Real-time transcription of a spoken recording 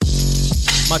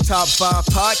My top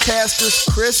 5 podcasters,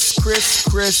 Chris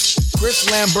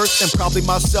Lambert, and probably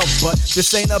myself, but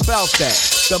this ain't about that.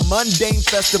 The Mundane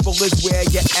Festival is where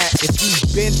you're at. If you've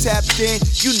been tapped in,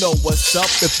 you know what's up.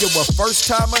 If you're a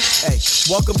first timer, hey,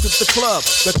 welcome to the club.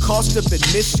 The cost of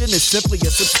admission is simply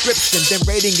a subscription, then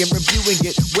rating and reviewing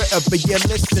it wherever you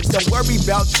listen. Don't worry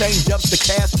about change-ups, the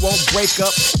cast won't break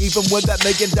up. Even when that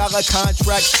 $1 million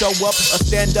contract show up, a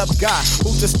stand-up guy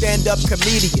who's a stand-up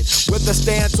comedian with a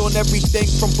stance on everything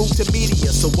from food to media.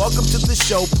 So welcome to the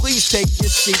show, please take your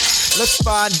seats. Let's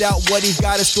find out what he's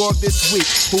got in store this week.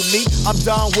 Who, me? I'm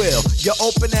Don Will, your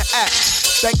opening act.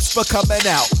 Thanks for coming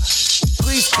out.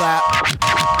 Please clap.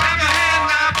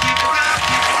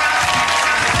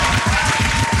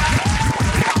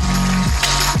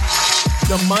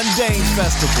 The Mundane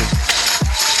Festival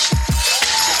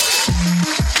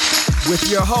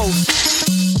with your host,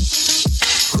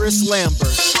 Chris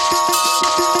Lambert.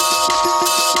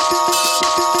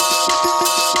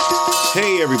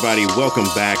 Hey everybody, welcome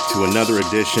back to another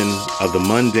edition of the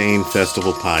Mundane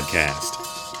Festival podcast.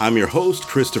 I'm your host,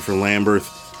 Christopher Lambert,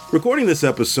 recording this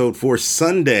episode for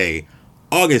Sunday,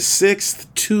 August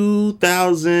 6th,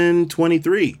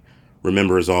 2023.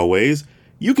 Remember, as always,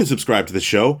 you can subscribe to the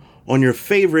show on your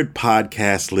favorite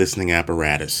podcast listening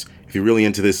apparatus. If you're really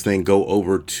into this thing, go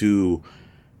over to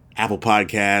Apple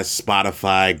Podcasts,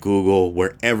 Spotify, Google,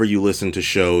 wherever you listen to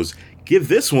shows. Give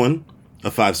this one a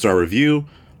 5-star review.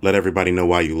 Let everybody know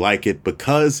why you like it,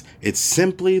 because it's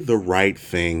simply the right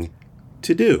thing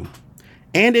to do.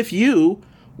 And if you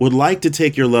would like to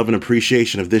take your love and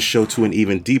appreciation of this show to an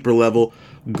even deeper level,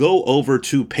 go over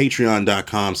to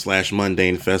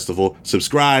patreon.com/mundanefestival.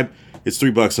 Subscribe. It's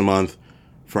 $3 a month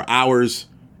for hours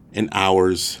and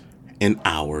hours and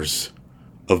hours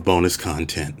of bonus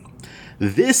content.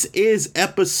 This is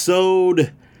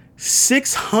episode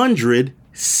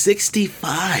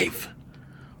 665.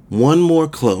 One more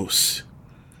close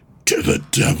to the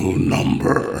devil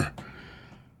number.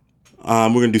 We're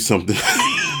gonna do something.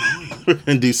 We're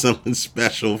gonna do something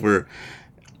special for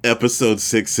episode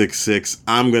 666.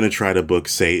 I'm gonna try to book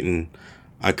Satan.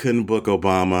 I couldn't book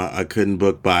Obama. I couldn't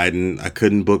book Biden. I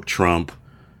couldn't book Trump.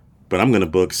 But I'm gonna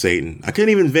book Satan. I couldn't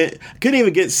even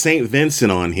get Saint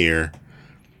Vincent on here.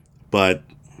 But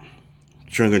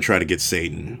I'm gonna try to get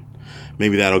Satan.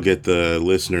 Maybe that'll get the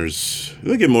listeners.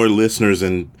 We'll get more listeners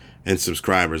and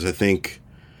subscribers. I think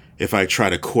if I try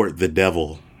to court the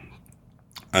devil,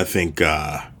 I think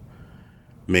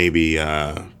maybe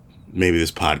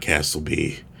this podcast will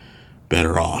be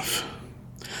better off.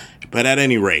 But at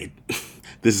any rate,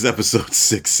 this is episode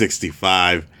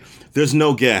 665. There's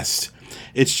no guest.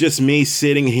 It's just me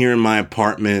sitting here in my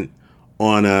apartment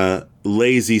on a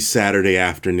lazy Saturday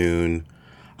afternoon.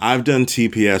 I've done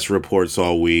TPS reports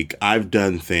all week. I've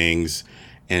done things,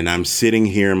 and I'm sitting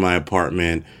here in my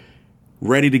apartment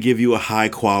ready to give you a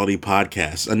high-quality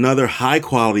podcast. Another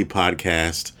high-quality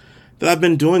podcast that I've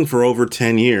been doing for over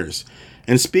 10 years.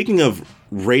 And speaking of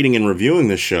rating and reviewing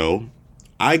the show,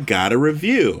 I got a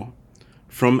review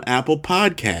from Apple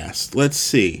Podcasts. Let's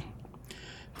see.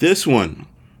 This one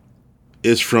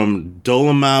is from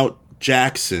Dolomite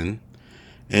Jackson,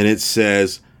 and it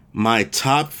says, "My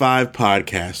top 5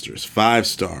 podcasters, 5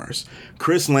 stars.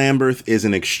 Chris Lambert is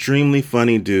an extremely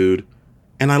funny dude,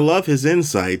 and I love his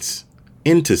insights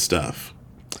into stuff."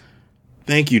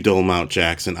 Thank you, Dolomite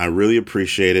Jackson. I really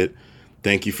appreciate it.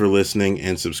 Thank you for listening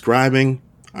and subscribing.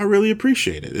 I really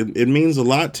appreciate it. It means a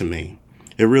lot to me.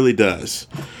 It really does.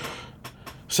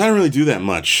 So I didn't really do that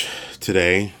much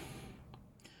today.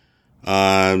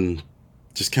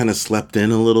 Just kind of slept in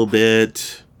a little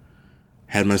bit.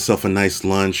 Had myself a nice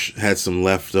lunch. Had some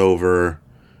leftover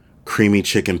creamy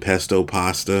chicken pesto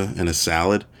pasta and a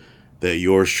salad that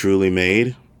yours truly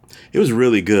made. It was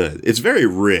really good. It's very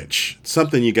rich. It's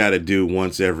something you got to do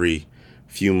once every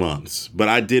few months. But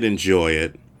I did enjoy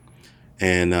it.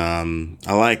 And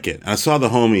I like it. I saw the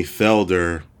homie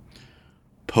Felder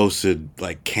posted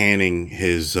like canning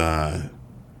his, or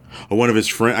one of his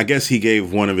friends. I guess he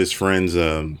gave one of his friends,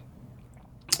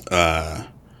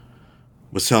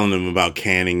 was telling them about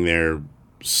canning their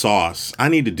sauce. I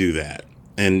need to do that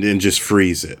and then just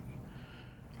freeze it.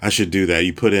 I should do that.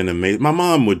 You put in my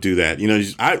mom would do that. You know,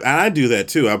 I do that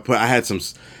too. I had some.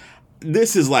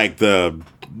 This is like the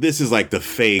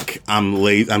fake.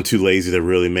 I'm too lazy to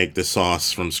really make the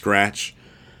sauce from scratch,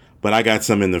 but I got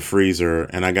some in the freezer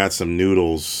and I got some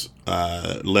noodles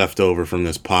left over from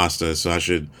this pasta. So I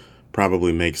should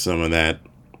probably make some of that,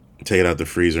 take it out the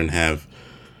freezer and have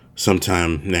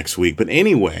sometime next week. But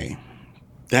anyway,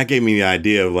 that gave me the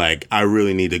idea of like, I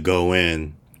really need to go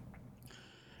in,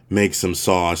 make some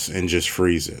sauce and just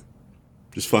freeze it.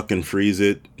 Just fucking freeze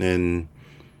it and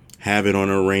have it on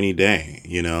a rainy day,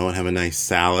 you know, have a nice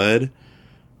salad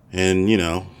and, you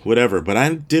know, whatever. But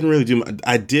I didn't really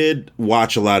I did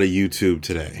watch a lot of YouTube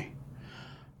today.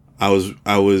 I was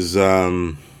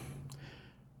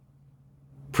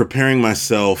preparing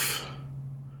myself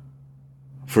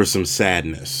for some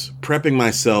sadness, prepping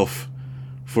myself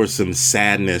for some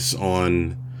sadness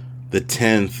on the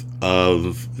 10th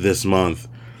of this month.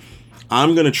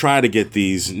 I'm going to try to get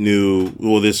these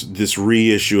this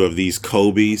reissue of these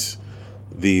Kobe's,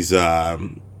 these Air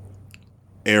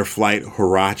Flight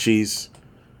Huaraches,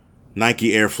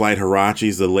 Nike Air Flight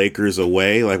Huaraches, the Lakers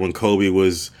away, like when Kobe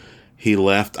he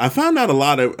left. I found out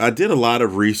I did a lot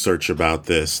of research about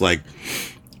this, like,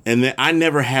 and then I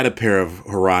never had a pair of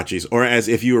Huaraches, or as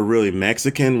if you were really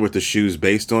Mexican, what the shoe's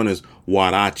based on is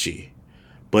Huarache.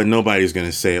 But nobody's going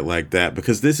to say it like that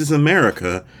because this is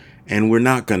America. And we're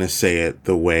not going to say it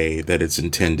the way that it's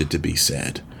intended to be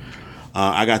said.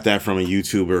 I got that from a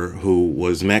YouTuber who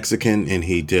was Mexican, and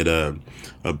he did a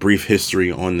brief history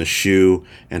on the shoe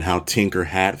and how Tinker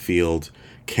Hatfield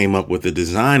came up with the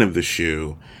design of the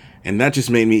shoe. And that just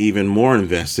made me even more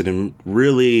invested and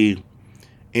really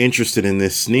interested in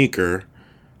this sneaker.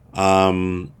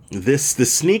 The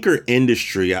sneaker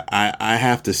industry, I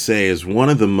have to say, is one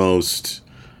of the most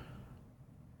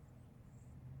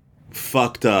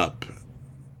fucked up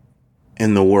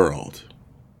in the world.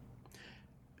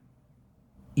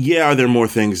 Yeah, are there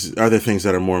things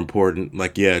that are more important?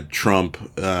 Like, yeah, Trump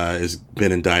has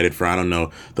been indicted for, I don't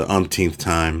know, the umpteenth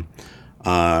time.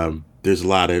 There's a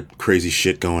lot of crazy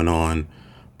shit going on.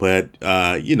 But,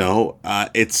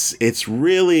 it's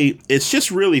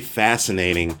just really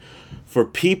fascinating for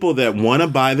people that want to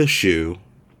buy the shoe,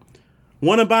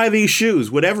 want to buy these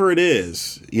shoes, whatever it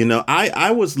is. You know,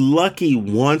 I was lucky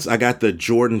once I got the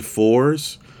Jordan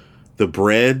 4s, the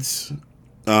Breads,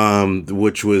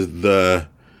 which was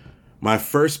my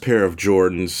first pair of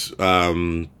Jordans.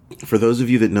 For those of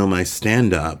you that know my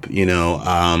stand-up, you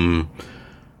know,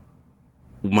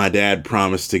 my dad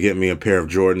promised to get me a pair of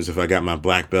Jordans if I got my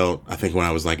black belt, I think when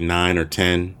I was like 9 or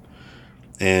 10.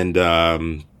 And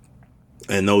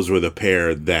those were the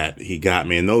pair that he got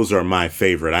me. And those are my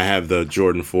favorite. I have the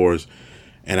Jordan 4s,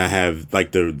 and I have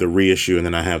like the reissue, and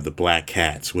then I have the Black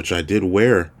Cats, which I did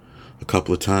wear a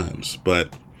couple of times.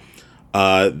 But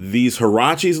these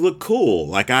Huaraches look cool.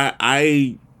 Like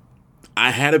I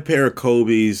had a pair of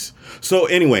Kobe's. So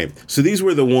anyway, so these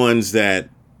were the ones that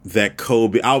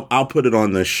Kobe, I'll put it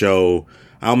on the show.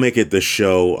 I'll make it the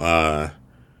show,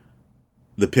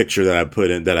 the picture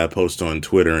that I post on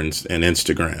Twitter and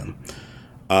Instagram.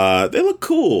 They look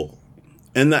cool.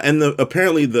 And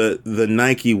apparently the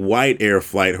Nike white Air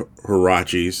Flight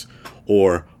Huaraches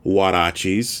or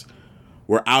Huaraches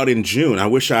were out in June. I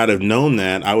wish I'd have known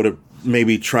that. I would have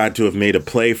maybe tried to have made a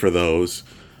play for those.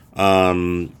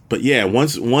 But yeah,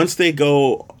 once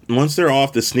they're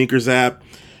off the sneakers app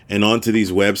and onto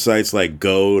these websites like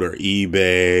GOAT or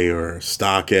eBay or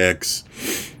StockX,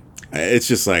 it's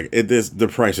just like the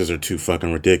prices are too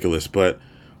fucking ridiculous. But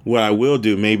what I will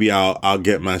do, maybe I'll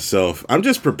get myself. I'm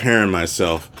just preparing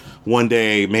myself. One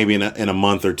day, maybe in a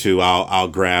month or two, I'll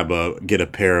get a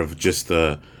pair of just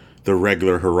the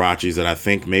regular Huaraches that I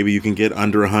think maybe you can get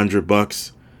under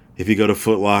 $100 if you go to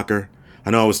Foot Locker.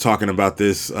 I know I was talking about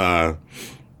this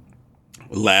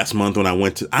last month when I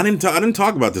went to. I didn't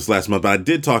talk about this last month, but I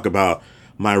did talk about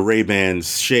my Ray-Ban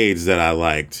shades that I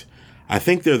liked. I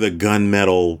think they're the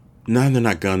gunmetal. No, they're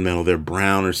not gunmetal. They're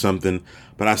brown or something.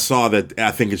 But I saw that.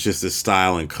 I think it's just the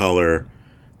style and color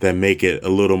that make it a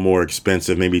little more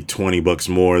expensive, maybe $20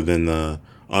 more than the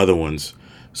other ones.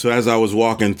 So as I was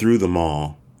walking through the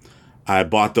mall, I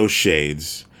bought those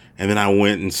shades, and then I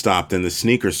went and stopped in the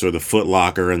sneaker store, the Foot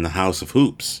Locker and the House of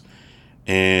Hoops.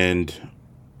 And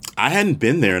I hadn't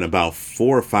been there in about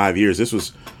 4 or 5 years. This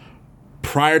was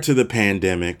prior to the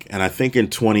pandemic, and I think in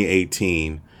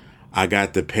 2018, I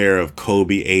got the pair of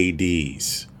Kobe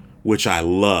ADs, which I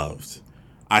loved.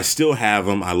 I still have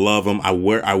them. I love them. I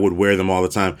would wear them all the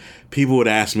time. People would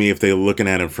ask me if they were looking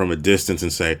at them from a distance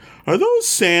and say, "Are those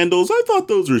sandals? I thought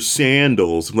those were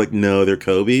sandals." I'm like, "No, they're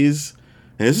Kobe's."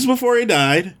 And this is before he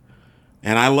died.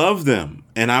 And I love them.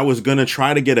 And I was going to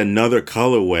try to get another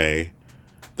colorway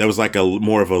that was like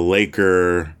more of a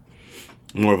Laker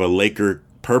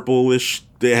purplish.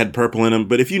 They had purple in them.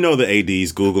 But if you know the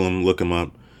ADs, Google them, look them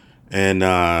up. And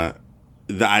I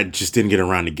just didn't get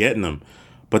around to getting them.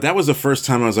 But that was the first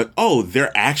time I was like, oh,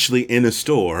 they're actually in a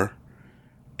store,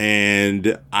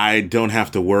 and I don't have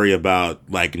to worry about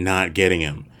like not getting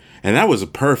them. And that was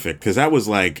perfect, because that was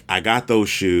like, I got those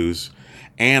shoes,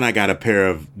 and I got a pair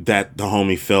of that the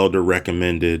homie Felder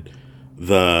recommended,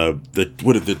 the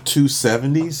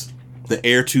 270s. the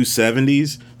Air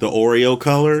 270s, the Oreo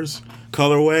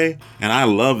colorway, and I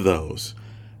love those.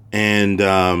 And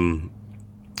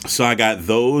so I got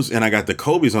those, and I got the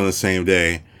Kobe's on the same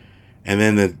day. And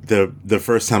then the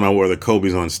first time I wore the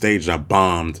Kobe's on stage, I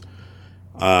bombed.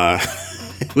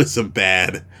 It was a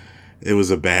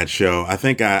bad show. I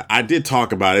think I did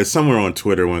talk about it somewhere on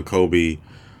Twitter when Kobe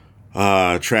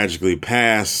tragically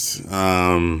passed.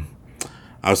 I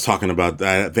was talking about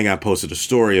that. I think I posted a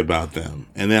story about them.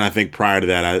 And then I think prior to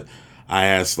that, I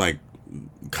asked like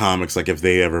comics, like if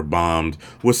they ever bombed,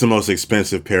 what's the most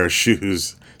expensive pair of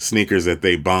sneakers that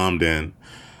they bombed in.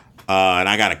 And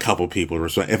I got a couple people to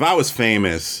respond. If I was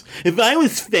if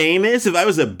I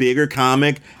was a bigger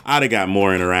comic, I'd have got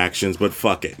more interactions, but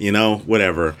fuck it,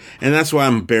 whatever. And that's why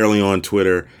I'm barely on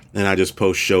Twitter, and I just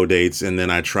post show dates, and then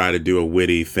I try to do a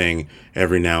witty thing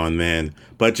every now and then.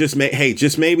 But just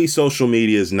maybe social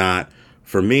media is not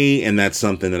for me, and that's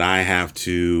something that I have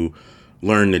to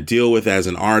learn to deal with as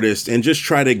an artist and just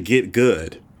try to get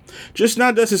good. Just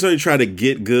not necessarily try to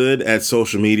get good at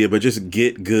social media, but just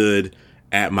get good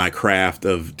at my craft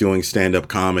of doing stand-up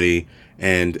comedy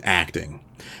and acting.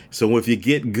 So if you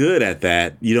get good at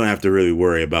that, you don't have to really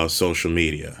worry about social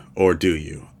media. Or do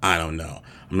you? I don't know.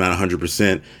 I'm not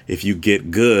 100%. If you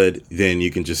get good, then you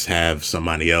can just have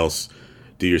somebody else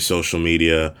do your social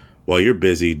media while you're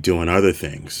busy doing other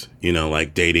things,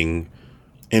 like dating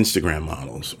Instagram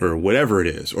models or whatever it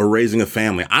is, or raising a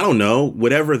family. I don't know.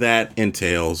 Whatever that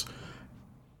entails,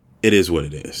 it is what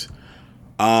it is.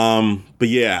 But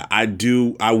yeah, I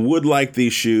would like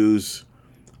these shoes.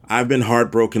 I've been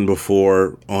heartbroken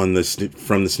before from the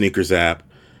SNKRS app,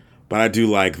 but I do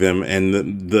like them.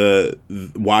 And the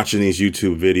watching these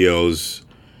YouTube videos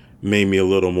made me a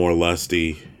little more lust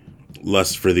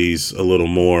for these a little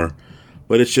more,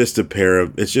 but it's just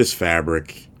it's just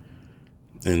fabric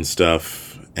and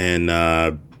stuff. And,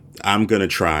 I'm going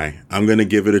to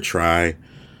give it a try.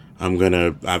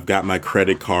 I've got my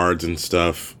credit cards and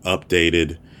stuff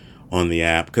updated on the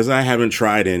app because I haven't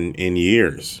tried in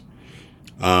years.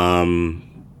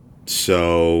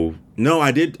 So no,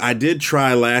 I did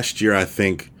try last year, I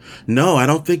think. No, I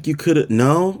don't think you could.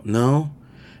 No.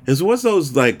 What's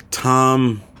those like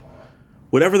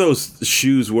whatever those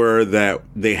shoes were that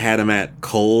they had them at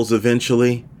Kohl's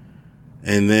eventually.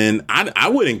 And then I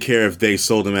wouldn't care if they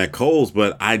sold them at Kohl's,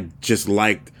 but I just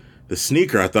liked the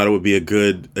sneaker. I thought it would be a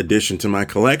good addition to my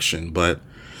collection, but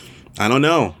I don't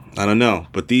know.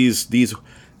 But these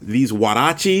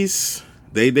Huaraches,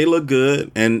 they look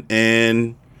good,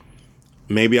 and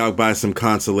maybe I'll buy some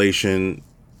consolation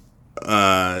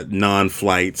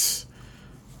non-flights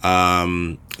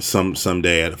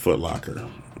someday at a Foot Locker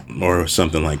or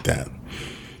something like that.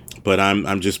 But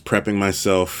I'm just prepping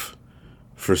myself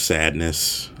for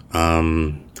sadness.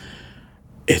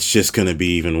 It's just going to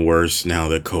be even worse now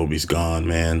that Kobe's gone,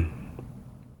 man.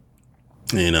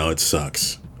 It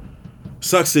sucks.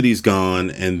 Sucks that he's gone,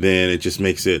 and then it just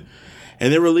makes it...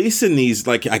 And they're releasing these,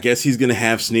 like, I guess he's going to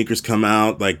have sneakers come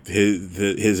out, like,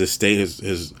 his estate,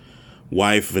 his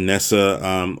wife, Vanessa,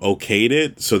 okayed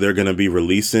it, so they're going to be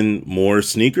releasing more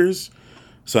sneakers.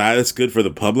 So that's good for the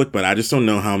public, but I just don't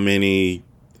know how many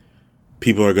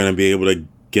people are going to be able to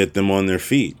get them on their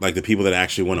feet, like the people that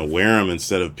actually want to wear them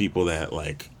instead of people that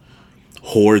like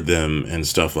hoard them and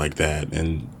stuff like that,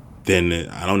 and then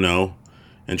I don't know,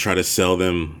 and try to sell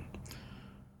them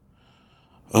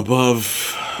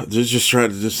above, just try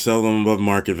to sell them above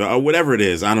market value or whatever it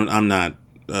is. I'm not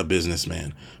a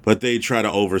businessman, but they try to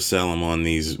oversell them on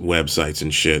these websites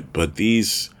and shit. But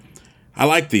I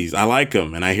like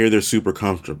them, and I hear they're super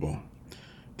comfortable.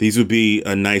 These would be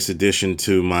a nice addition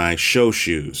to my show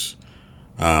shoes.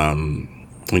 When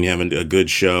you have a good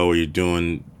show, or you're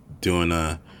doing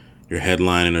you're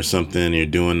headlining or something, you're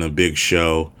doing a big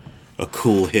show, a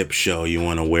cool hip show, you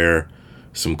want to wear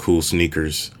some cool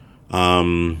sneakers.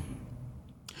 What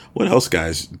else,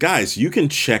 guys? Guys, you can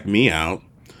check me out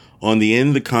on the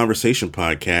End the Conversation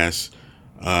podcast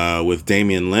with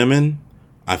Damian Lemon.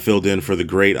 I filled in for the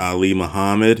great Ali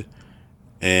Muhammad,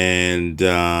 and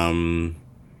it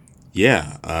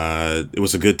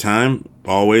was a good time.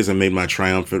 Always, I made my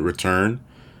triumphant return.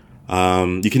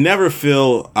 You can never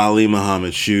fill Ali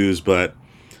Muhammad's shoes, but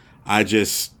I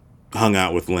just hung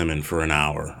out with Lemon for an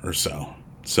hour or so.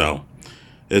 So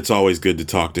it's always good to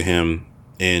talk to him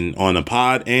on a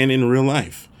pod and in real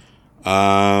life.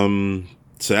 So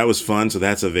that was fun. So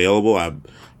that's available. I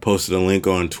posted a link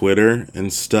on Twitter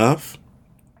and stuff.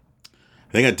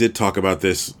 I think I did talk about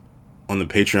this on the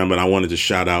Patreon, but I wanted to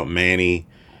shout out Manny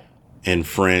and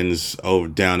friends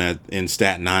in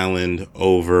Staten Island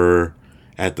over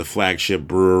at the Flagship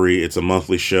Brewery. It's a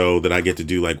monthly show that I get to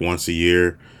do like once a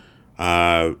year.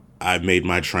 I made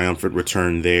my triumphant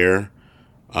return there.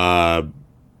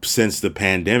 Since the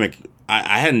pandemic,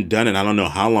 I hadn't done it. I don't know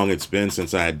how long it's been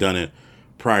since I had done it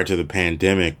prior to the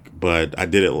pandemic, but I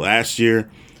did it last year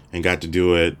and got to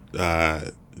do it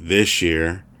this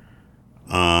year.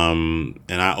 And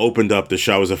I opened up the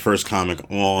show. I was the first comic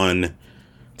on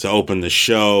to open the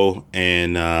show,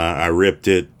 and I ripped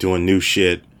it, doing new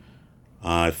shit.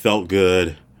 It felt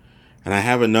good. And I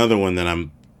have another one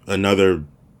another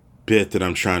bit that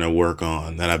I'm trying to work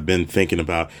on that I've been thinking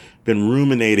about, been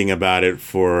ruminating about it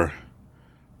for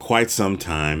quite some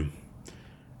time.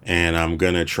 And I'm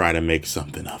going to try to make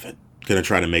something of it. Going to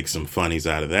try to make some funnies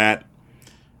out of that.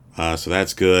 So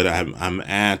that's good.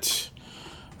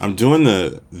 I'm doing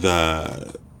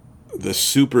the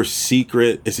super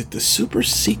secret. Is it the super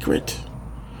secret?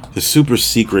 The super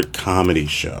secret comedy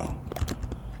show.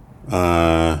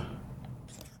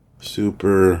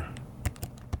 Super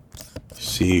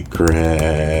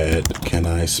secret. Can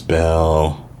I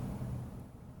spell?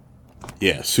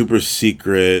 Yeah, super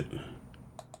secret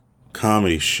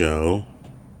comedy show.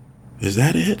 Is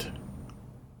that it?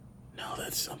 No,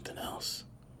 that's something else.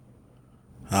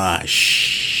 Ah,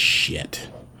 shit.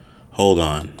 Hold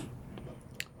on.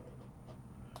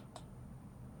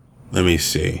 Let me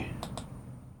see.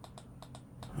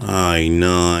 I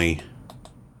know.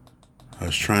 I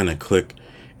was trying to click.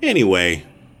 Anyway,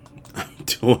 I'm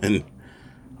doing.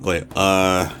 Wait,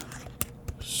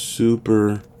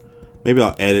 super. Maybe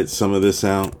I'll edit some of this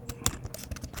out.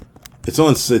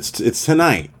 It's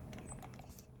tonight.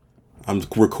 I'm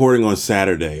recording on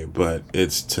Saturday, but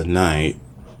it's tonight.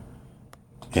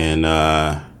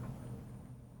 And,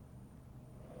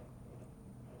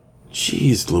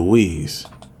 geez Louise,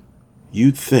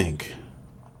 you'd think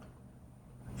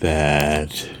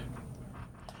that,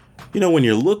 when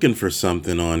you're looking for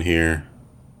something on here,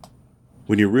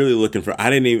 when you're really looking for, I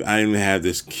didn't even have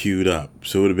this queued up,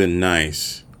 so it would have been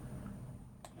nice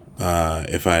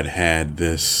if I'd had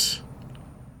this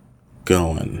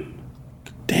going.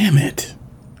 Damn it.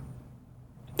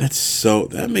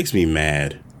 That makes me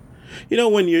mad.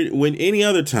 When any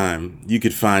other time you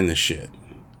could find the shit.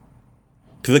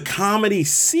 To the Comedy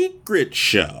Secret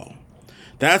Show.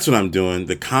 That's what I'm doing.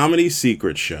 The Comedy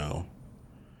Secret Show.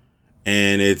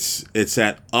 And it's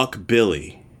at Uck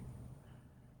Billy.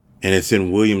 And it's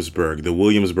in Williamsburg. The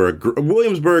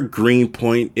Williamsburg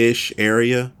Greenpoint-ish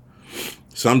area.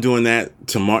 So I'm doing that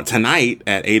tonight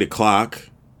at 8 o'clock.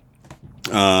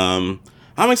 I'm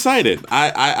excited.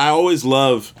 I always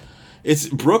love...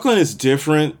 Brooklyn is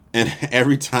different, and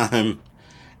every time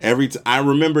I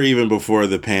remember even before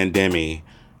the pandemic,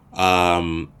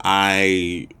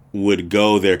 I would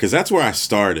go there because that's where I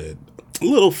started. A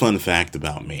little fun fact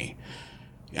about me.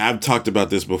 I've talked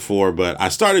about this before, but I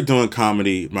started doing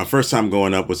comedy. My first time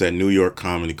going up was at New York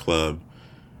Comedy Club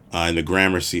in the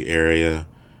Gramercy area.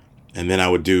 And then I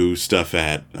would do stuff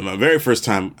at my very first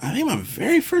time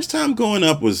going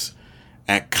up was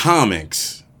at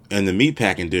Comics in the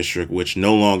Meatpacking District, which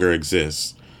no longer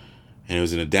exists. And it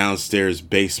was in a downstairs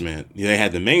basement. They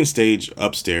had the main stage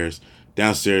upstairs.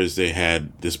 Downstairs, they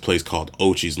had this place called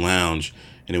Ochi's Lounge,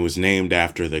 and it was named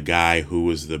after the guy who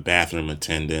was the bathroom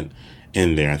attendant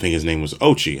in there. I think his name was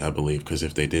Ochi, I believe, because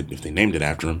if they named it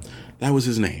after him, that was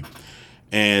his name.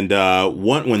 And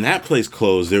when that place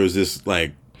closed, there was this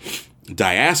like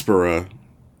diaspora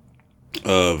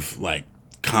of like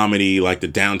comedy, like the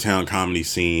downtown comedy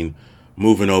scene,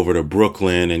 moving over to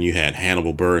Brooklyn, and you had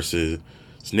Hannibal Buress's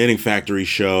Knitting Factory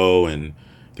show, and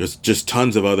there's just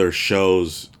tons of other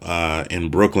shows in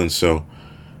Brooklyn. So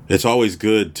it's always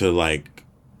good to like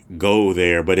go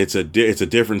there, but it's a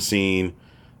different scene.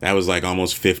 That was like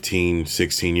almost 15,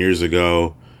 16 years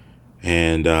ago.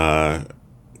 And God,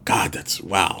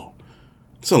 wow.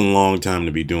 It's a long time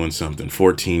to be doing something.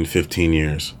 14, 15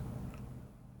 years.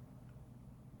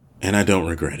 And I don't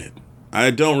regret it. I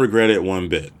don't regret it one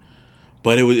bit.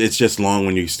 But it's just long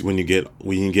when you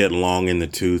get long in the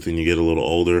tooth and you get a little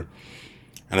older.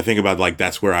 And I think about like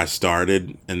that's where I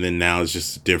started, and then now it's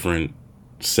just a different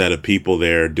set of people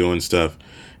there doing stuff.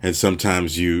 And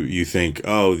sometimes you think,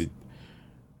 oh,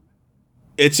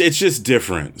 it's just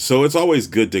different. So it's always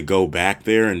good to go back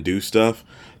there and do stuff.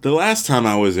 The last time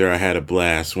I was there, I had a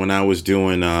blast. When I was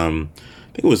doing, I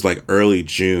think it was like early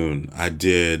June, I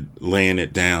did Laying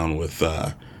It Down with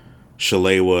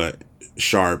Shalewa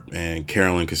Sharp and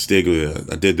Carolyn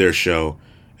Castiglia. I did their show,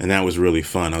 and that was really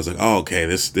fun. I was like, oh, okay,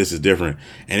 this is different.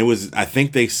 And it was, I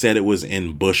think they said it was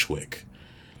in Bushwick.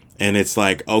 And it's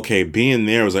like, okay, being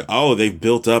there was like, oh, they've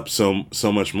built up so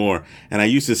much more. And I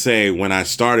used to say when I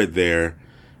started there,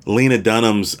 Lena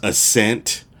Dunham's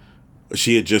Ascent,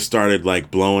 she had just started like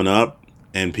blowing up.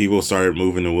 and people started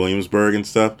moving to Williamsburg and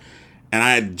stuff. And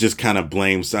I just kind of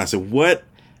blamed. So I said, what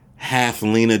hath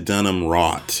Lena Dunham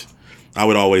wrought? I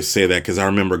would always say that because I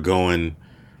remember going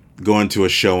to a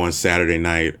show on Saturday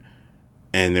night,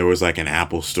 and there was like an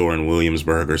Apple store in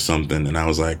Williamsburg or something. And I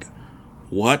was like,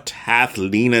 what hath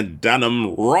Lena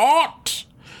Dunham wrought?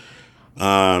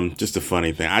 Just a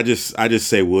funny thing. I just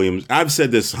say Williams. I've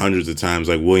said this hundreds of times.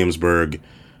 Like Williamsburg,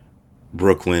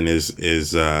 Brooklyn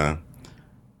is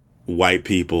white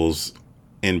people's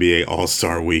NBA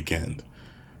All-Star weekend,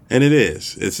 and it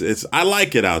is. It's. I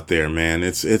like it out there, man.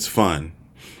 It's fun.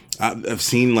 I've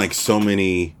seen like so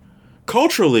many.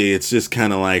 Culturally, it's just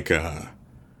kind of like, at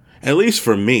least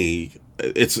for me,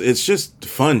 it's just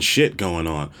fun shit going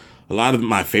on. A lot of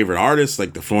my favorite artists,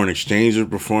 like the Foreign Exchange,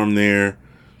 perform there.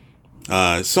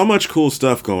 So much cool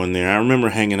stuff going there. I remember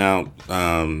hanging out.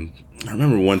 I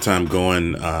remember one time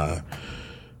going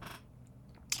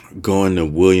to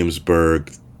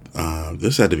Williamsburg.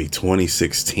 This had to be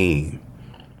 2016.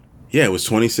 Yeah, it was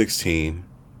 2016.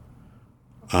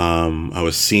 I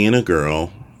was seeing a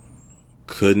girl.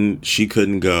 She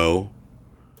couldn't go.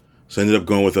 So I ended up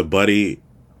going with a buddy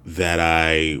that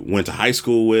I went to high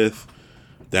school with,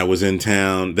 that was in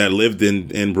town, that lived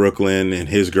in Brooklyn, and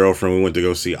his girlfriend. We went to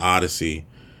go see Odyssey.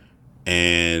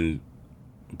 And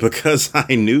because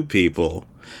I knew people,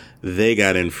 they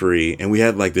got in free. And we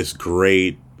had like this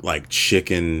great like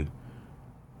chicken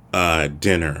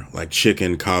dinner, like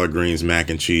chicken, collard greens, mac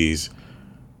and cheese.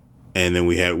 And then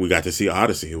we got to see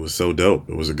Odyssey. It was so dope.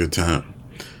 It was a good time.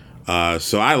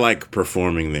 So I like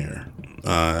performing there.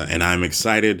 And I'm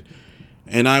excited.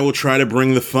 And I will try to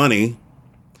bring the funny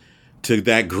to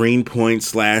that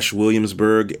Greenpoint /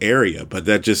 Williamsburg area. But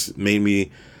that just made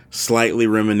me slightly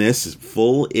reminisce. I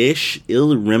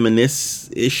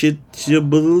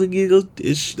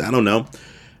don't know.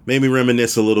 Made me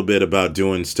reminisce a little bit about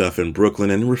doing stuff in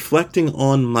Brooklyn and reflecting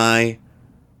on my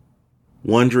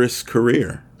wondrous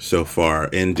career so far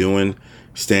in doing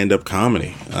stand-up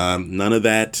comedy. None of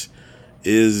that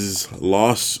is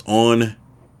lost on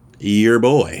your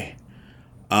boy.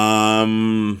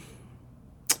 Where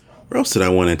else did I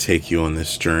want to take you on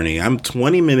this journey? I'm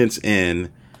 20 minutes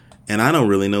in, and I don't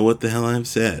really know what the hell I've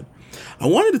said. I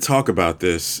wanted to talk about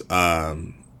this.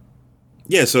 So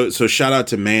shout out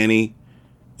to Manny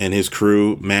and his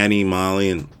crew, Manny, Molly,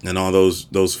 and all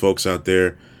those folks out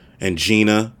there, and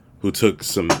Gina, who took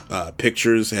some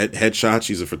pictures, headshots.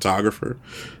 She's a photographer.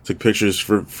 Took pictures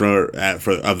for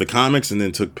of the comics, and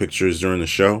then took pictures during the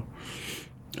show.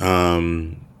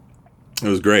 It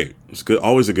was great. It's good.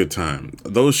 Always a good time.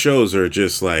 Those shows are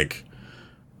just like,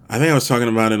 I think I was talking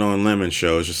about it on Lemon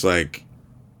Show. It's just like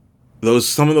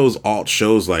some of those alt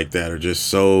shows like that are just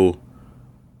so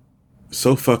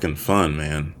fucking fun,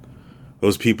 man.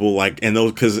 Those people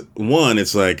because one,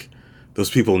 it's like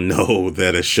those people know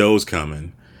that a show's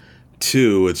coming.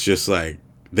 Two, it's just like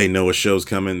they know a show's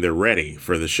coming. They're ready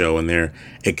for the show, and they're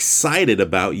excited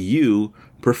about you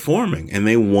performing, and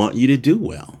they want you to do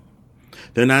well.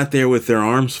 They're not there with their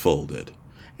arms folded.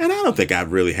 And I don't think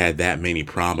I've really had that many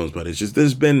problems, but it's just there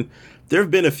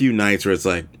have been a few nights where it's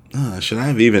like, should I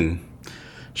have even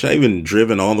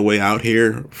driven all the way out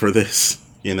here for this,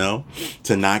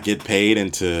 to not get paid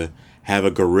and to have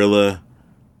a guerrilla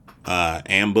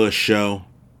ambush show,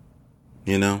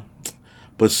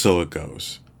 But so it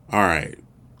goes. All right.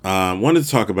 Wanted to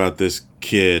talk about this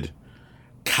kid,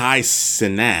 Kai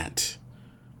Cenat.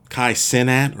 Kai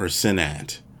Cenat or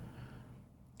Cenat?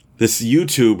 This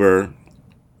YouTuber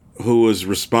who was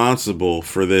responsible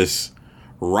for this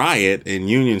riot in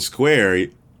Union Square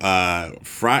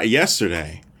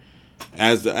yesterday.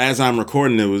 As I'm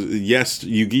recording, it was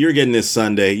you're getting this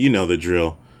Sunday. You know the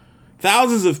drill.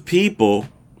 Thousands of people.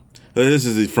 This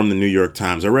is from the New York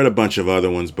Times. I read a bunch of other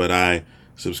ones, but I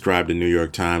subscribe to New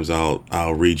York Times.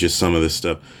 I'll read just some of this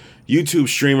stuff. YouTube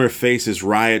streamer faces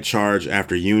riot charge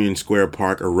after Union Square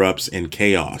Park erupts in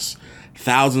chaos.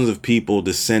 Thousands of people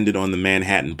descended on the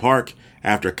Manhattan Park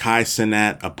after Kai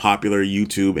Cenat, a popular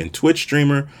YouTube and Twitch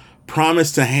streamer,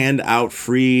 promised to hand out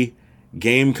free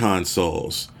game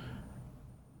consoles.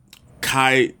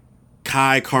 Kai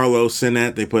Carlos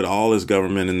Cenat, they put all his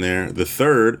government in there. The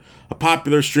third, a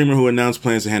popular streamer who announced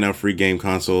plans to hand out free game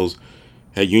consoles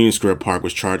at Union Square Park,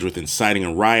 was charged with inciting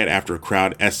a riot after a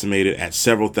crowd estimated at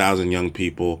several thousand young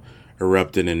people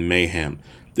erupted in mayhem.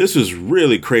 This was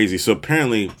really crazy. So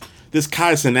apparently, this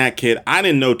Kai Cenat kid, I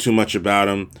didn't know too much about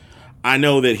him. I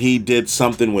know that he did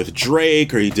something with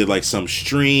Drake, or he did like some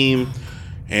stream,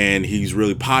 and he's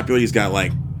really popular. He's got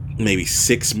like maybe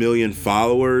 6 million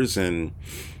followers, and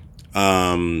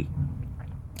man,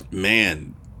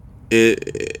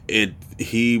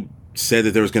 he said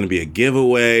that there was going to be a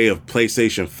giveaway of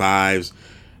PlayStation 5s,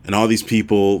 and all these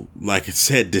people, like it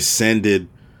said, descended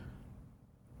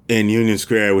in Union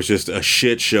Square. It was just a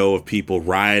shit show of people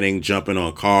rioting, jumping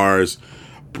on cars,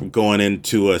 going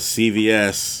into a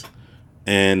CVS,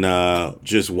 and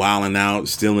just wilding out,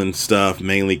 stealing stuff,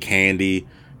 mainly candy,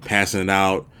 passing it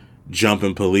out,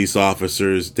 jumping police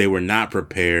officers. They were not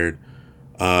prepared.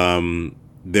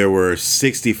 There were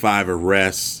 65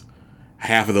 arrests.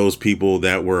 Half of those people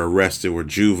that were arrested were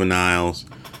juveniles.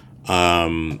 A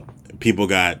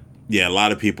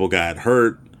lot of people got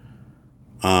hurt.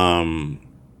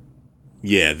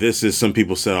 This is, some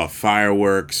people set off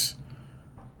fireworks.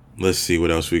 Let's see what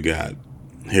else we got.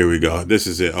 Here we go. This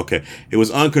is it. Okay. It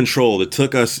was uncontrolled. It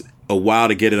took us a while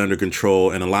to get it under control,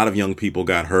 and a lot of young people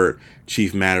got hurt,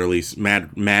 Chief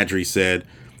Madry said,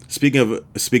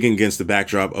 speaking against the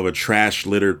backdrop of a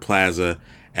trash-littered plaza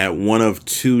at one of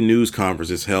two news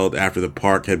conferences held after the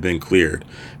park had been cleared.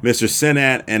 Mr.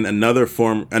 Senat and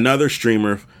another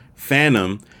streamer,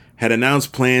 Phantom, had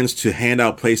announced plans to hand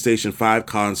out PlayStation 5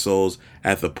 consoles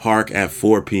at the park at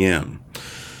 4 p.m.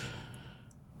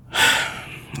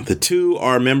 The two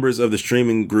are members of the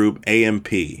streaming group AMP,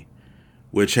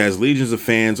 which has legions of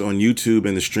fans on YouTube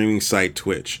and the streaming site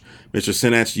Twitch. Mr.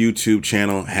 Senat's YouTube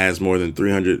channel has more than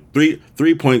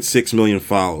 3.6 million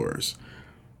followers.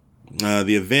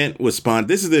 The event was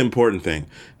this is the important thing.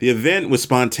 The event was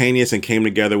spontaneous and came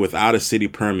together without a city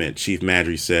permit, Chief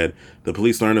Madry said. The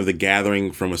police learned of the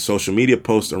gathering from a social media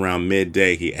post around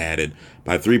midday, he added.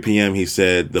 By 3 p.m., he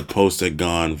said the post had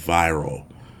gone viral.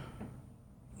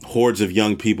 Hordes of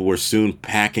young people were soon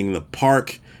packing the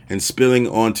park and spilling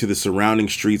onto the surrounding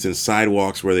streets and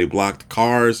sidewalks where they blocked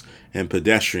cars and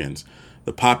pedestrians.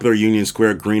 The popular Union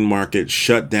Square Green Market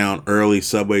shut down early.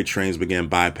 Subway trains began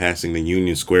bypassing the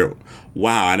Union Square.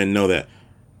 Wow, I didn't know that.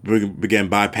 Began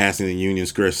bypassing the Union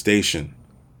Square station.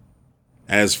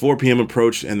 As 4 p.m.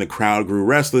 approached and the crowd grew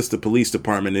restless, the police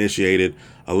department initiated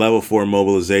a level 4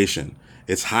 mobilization,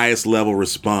 its highest level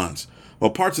response.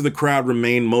 While parts of the crowd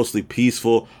remained mostly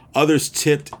peaceful, others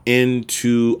tipped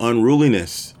into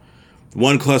unruliness.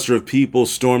 One cluster of people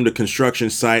stormed a construction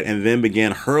site and then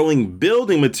began hurling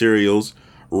building materials,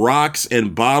 rocks,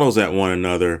 and bottles at one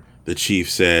another, the chief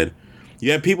said.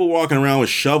 You had people walking around with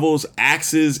shovels,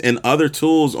 axes, and other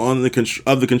tools of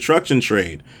the construction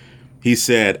trade, he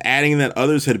said, adding that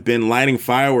others had been lighting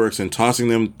fireworks and tossing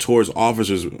them towards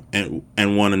officers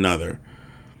and one another.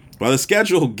 While the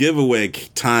scheduled giveaway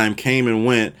time came and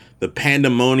went, the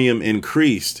pandemonium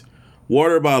increased.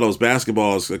 Water bottles,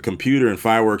 basketballs, a computer, and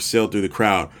fireworks sailed through the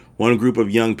crowd. One group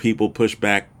of young people pushed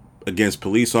back against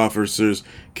police officers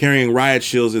carrying riot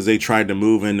shields as they tried to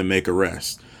move in to make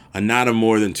arrests. A knot of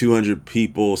more than 200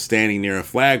 people standing near a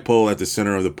flagpole at the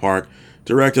center of the park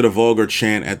directed a vulgar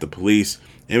chant at the police.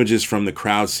 Images from the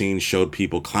crowd scene showed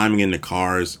people climbing into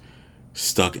cars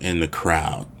stuck in the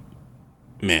crowd.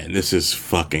 Man, this is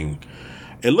fucking...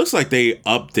 It looks like they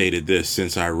updated this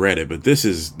since I read it, but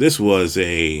this was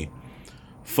a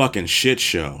fucking shit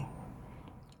show.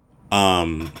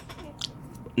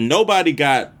 Nobody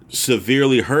got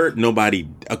severely hurt.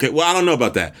 Okay, well, I don't know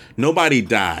about that. Nobody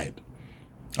died.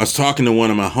 I was talking to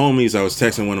one of my homies. I was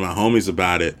texting one of my homies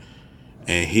about it,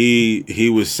 and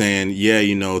he was saying,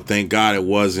 yeah, thank God it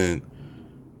wasn't.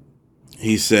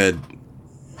 He said,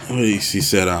 let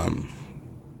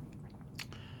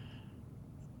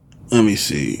me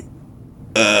see.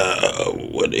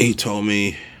 What he told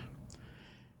me.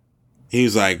 He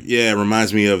was like, yeah, it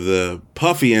reminds me of the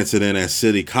Puffy incident at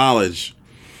City College.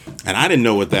 And I didn't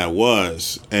know what that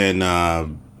was. And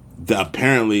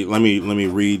apparently, let me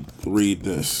read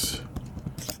this.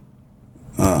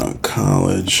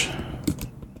 College.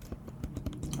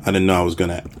 I didn't know I was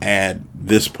going to add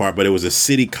this part, but it was a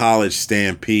City College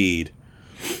stampede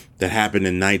that happened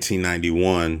in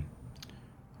 1991.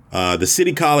 The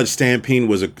City College stampede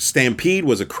was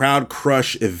a crowd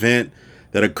crush event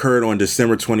that occurred on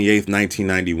December 28th,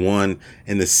 1991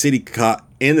 in the City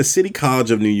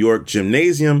College of New York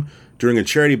gymnasium during a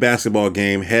charity basketball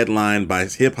game headlined by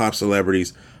hip-hop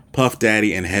celebrities Puff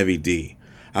Daddy and Heavy D.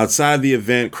 Outside of the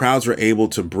event, crowds were able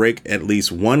to break at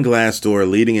least one glass door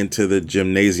leading into the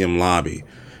gymnasium lobby.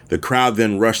 The crowd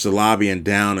then rushed the lobby and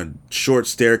down a short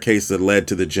staircase that led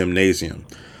to the gymnasium.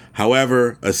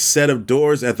 However, a set of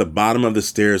doors at the bottom of the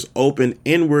stairs opened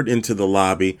inward into the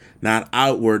lobby, not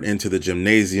outward into the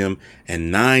gymnasium,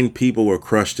 and 9 people were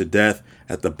crushed to death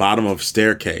at the bottom of the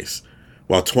staircase,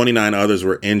 while 29 others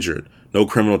were injured. No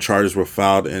criminal charges were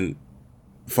filed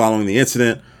following the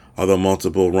incident, although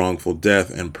multiple wrongful death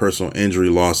and personal injury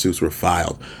lawsuits were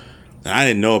filed. And I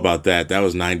didn't know about that. That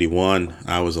was 91.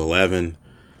 I was 11.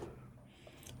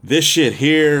 This shit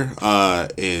here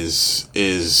is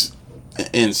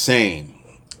insane,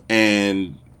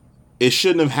 and it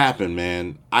shouldn't have happened,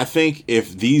 man. I think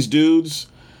if these dudes,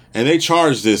 and they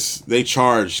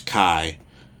charged Kai,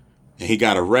 and he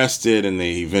got arrested, and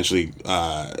they eventually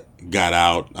got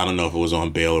out. I don't know if it was on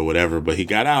bail or whatever, but he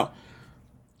got out.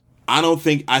 I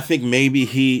think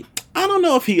maybe I don't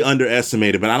know if he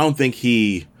underestimated, but I don't think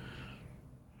he,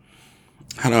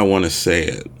 how do I want to say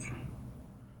it?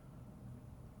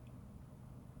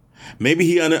 Maybe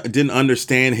he didn't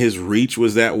understand his reach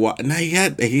was that wide. No,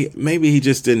 maybe he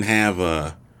just didn't have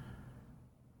a,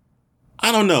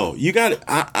 I don't know.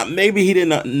 Maybe he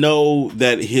didn't know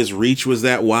that his reach was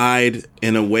that wide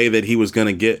in a way that he was going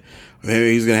to get,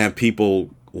 maybe he's going to have people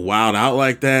wild out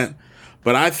like that.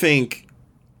 But I think,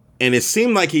 and it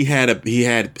seemed like he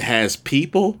has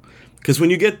people, because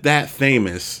when you get that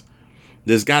famous,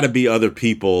 there's got to be other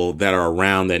people that are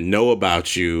around that know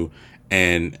about you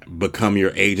and become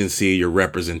your agency, your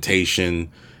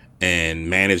representation, and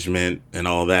management and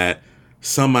all that.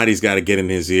 Somebody's got to get in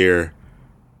his ear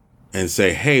and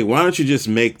say, hey, why don't you just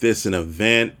make this an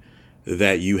event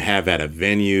that you have at a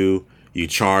venue? You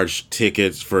charge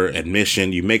tickets for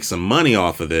admission. You make some money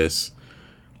off of this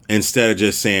instead of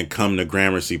just saying, come to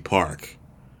Gramercy Park.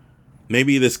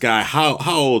 Maybe this guy, how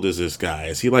old is this guy?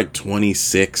 Is he like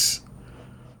 26?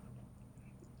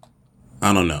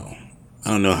 I don't know. I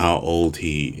don't know how old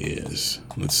he is.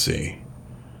 Let's see.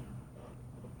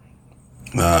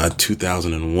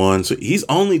 2001. So he's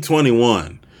only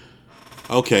 21.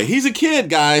 Okay, he's a kid,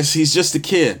 guys. He's just a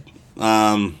kid.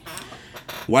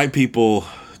 White people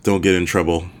don't get in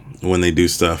trouble when they do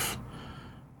stuff.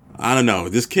 I don't know.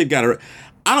 This kid got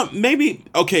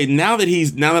okay, now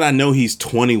that I know he's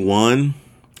 21,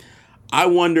 I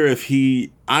wonder if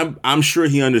I'm sure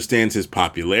he understands his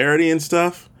popularity and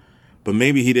stuff. But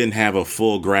maybe he didn't have a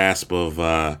full grasp of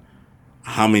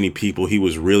how many people he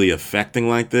was really affecting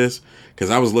like this.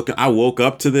 Because I woke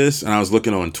up to this and I was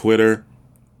looking on Twitter,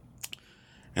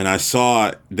 and I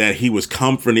saw that he was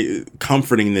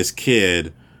comforting this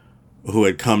kid who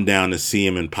had come down to see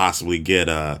him and possibly get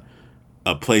a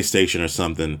PlayStation or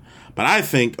something. But I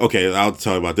think, okay, I'll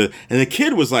tell you about this. And the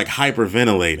kid was like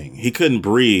hyperventilating. He couldn't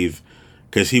breathe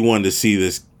because he wanted to see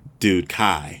this dude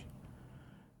Kai.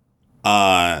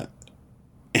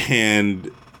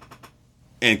 And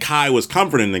Kai was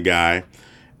comforting the guy,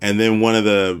 and then one of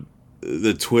the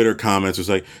Twitter comments was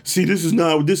like, "See, this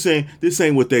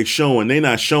ain't what they showing. They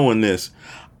not showing this."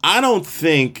 I don't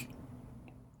think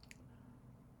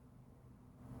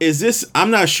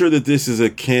I'm not sure that this is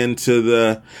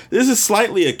this is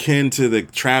slightly akin to the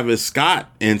Travis Scott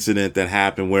incident that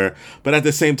happened but at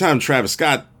the same time, Travis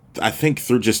Scott, I think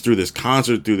through this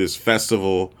concert, through this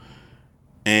festival,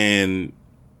 and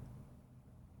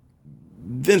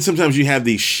then sometimes you have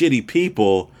these shitty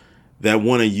people that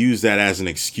want to use that as an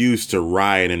excuse to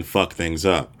riot and fuck things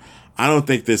up. I don't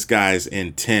think this guy's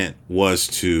intent was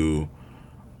to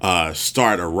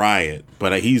start a riot,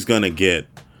 but he's getting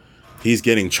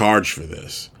charged for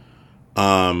this.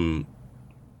 What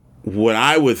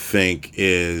I would think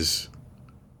is,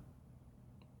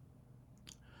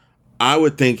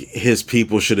 his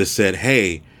people should have said,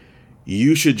 hey,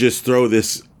 you should just throw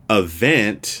this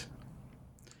event,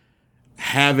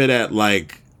 have it at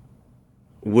like,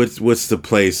 what's the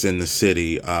place in the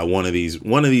city? One of these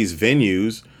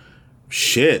venues.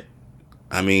 Shit.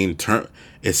 I mean,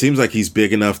 it seems like he's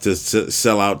big enough to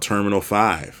sell out Terminal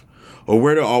 5. Or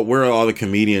where are all the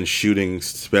comedians shooting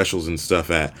specials and stuff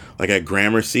at? Like at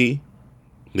Gramercy,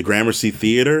 the Gramercy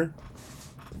Theater.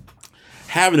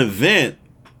 Have an event,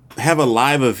 have a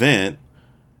live event,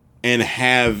 and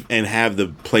have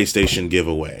the PlayStation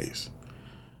giveaways.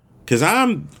 Because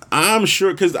I'm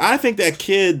sure, because I think that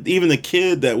kid, even the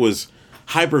kid that was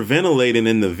hyperventilating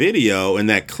in the video in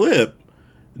that clip,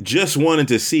 just wanted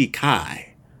to see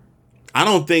Kai. I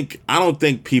don't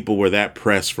think people were that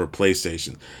pressed for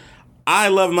PlayStation. I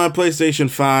love my PlayStation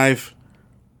 5.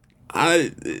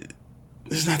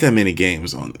 There's not that many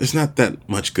games on. There's not that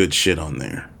much good shit on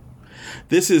there.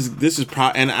 This is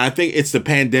and I think it's the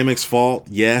pandemic's fault.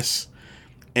 Yes,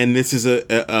 and this is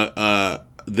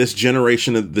this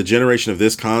generation of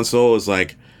this console is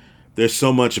like, there's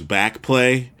so much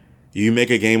backplay. You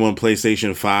make a game on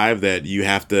PlayStation 5 that you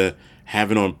have to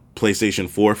have it on PlayStation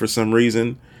 4 for some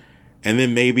reason. And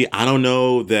then maybe, I don't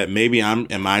know, that maybe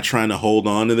am I trying to hold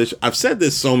on to this? I've said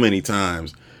this so many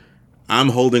times. I'm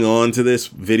holding on to this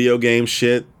video game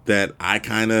shit that I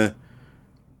kind of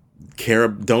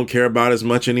don't care about as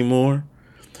much anymore.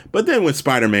 But then when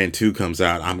Spider-Man 2 comes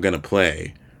out, I'm going to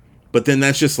play. But then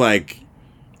that's just like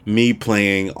me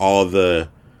playing all the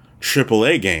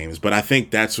AAA games, but I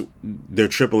think they're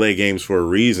AAA games for a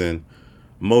reason.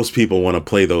 Most people want to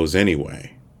play those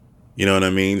anyway. You know what I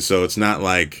mean? So it's not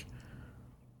like,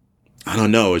 I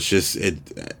don't know. It's just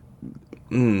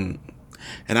and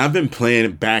I've been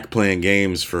playing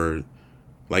games for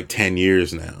like 10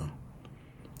 years now.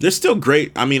 They're still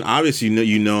great. I mean, obviously,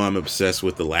 you know, I'm obsessed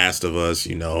with The Last of Us.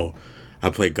 You know,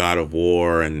 I play God of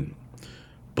War,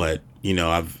 but you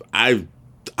know,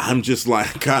 I'm just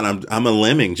like, God, I'm a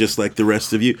lemming just like the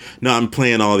rest of you. No, I'm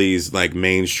playing all these like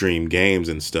mainstream games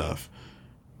and stuff.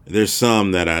 There's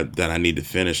some that I need to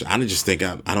finish. I just think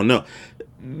I don't know,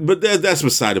 but that's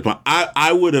beside the point.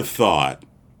 I would have thought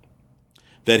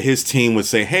that his team would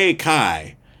say, "Hey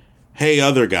Kai, hey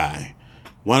other guy,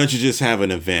 why don't you just have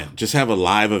an event? Just have a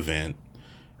live event,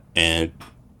 and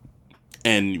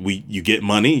you get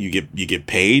money, you get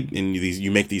paid, and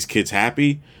you make these kids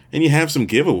happy, and you have some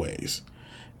giveaways."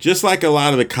 Just like a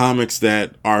lot of the comics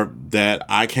that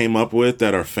I came up with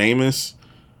that are famous,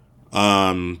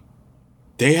 I'm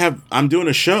doing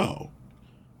a show.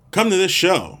 Come to this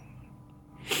show.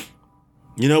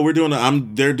 You know,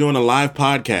 they're doing a live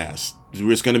podcast.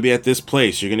 It's going to be at this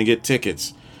place. You're going to get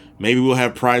tickets. Maybe we'll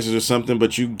have prizes or something,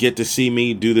 but you get to see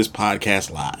me do this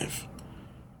podcast live.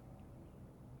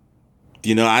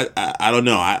 You know, I don't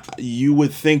know. You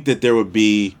would think that there would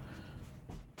be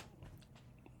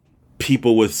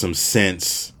people with some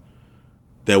sense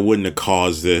that wouldn't have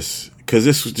caused this, because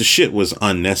the shit was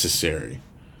unnecessary.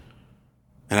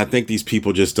 And I think these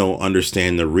people just don't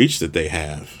understand the reach that they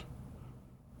have.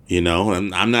 You know,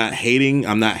 and I'm not hating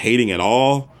at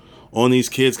all on these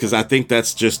kids, because I think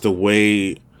that's just the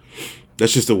way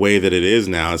that it is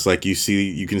now. It's like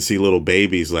you can see little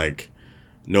babies like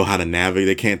know how to navigate.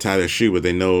 They can't tie their shoe, but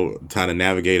they know how to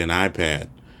navigate an iPad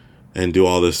and do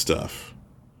all this stuff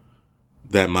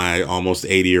that my almost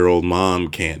 80-year-old mom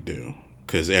can't do,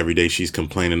 because every day she's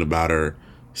complaining about her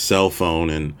cell phone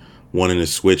and wanting to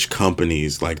switch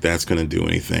companies. Like that's going to do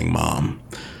anything, Mom.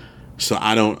 So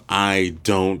I don't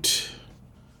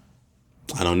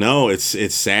know.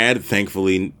 It's sad.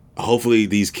 Thankfully, hopefully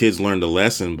these kids learned a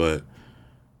lesson, but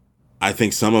I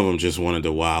think some of them just wanted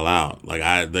to wild out.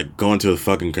 Like going to a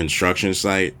fucking construction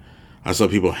site. I saw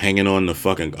people hanging on a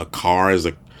car as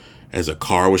a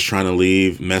car was trying to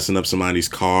leave, messing up somebody's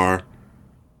car.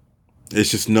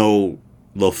 It's just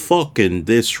the fucking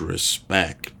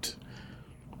disrespect.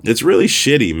 It's really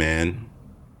shitty, man.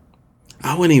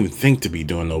 I wouldn't even think to be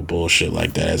doing no bullshit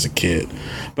like that as a kid.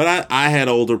 But I had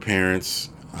older parents.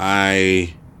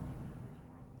 I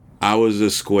was a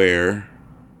square.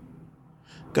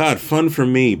 God, fun for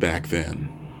me back then.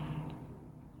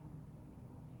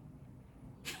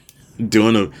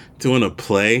 Doing a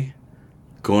play,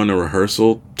 going to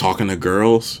rehearsal, talking to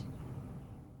girls,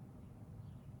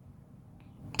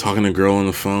 talking to a girl on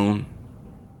the phone.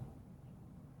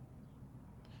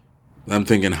 I'm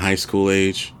thinking high school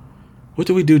age. What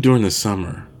did we do during the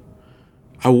summer?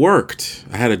 I worked.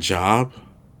 I had a job.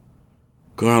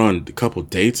 Go out on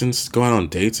dates and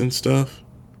stuff.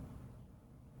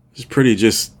 It's pretty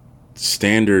just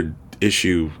standard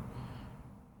issue,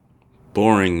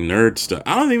 boring nerd stuff.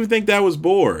 I don't even think that was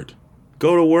bored.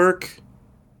 Go to work.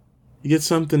 You get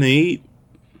something to eat.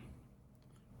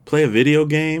 Play a video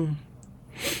game.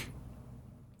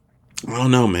 I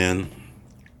don't know, man.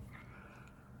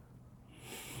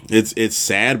 It's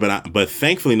sad, but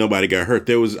thankfully nobody got hurt.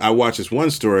 I watched this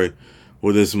one story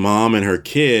where this mom and her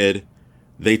kid,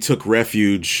 they took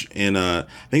refuge in I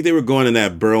think they were going in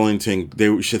that Burlington.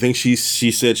 I think she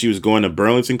said she was going to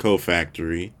Burlington Coat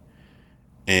Factory,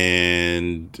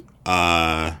 and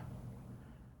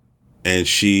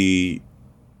she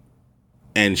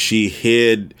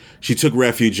hid. She took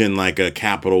refuge in like a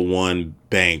Capital One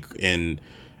bank in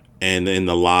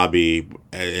the lobby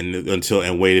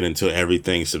and waited until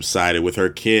everything subsided with her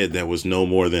kid that was no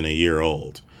more than a year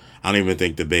old. I don't even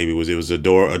think the baby was. It was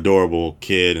adorable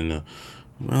kid, and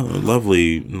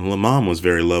lovely. The mom was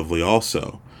very lovely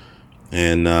also,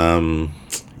 and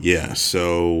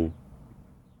So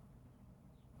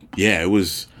it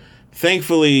was.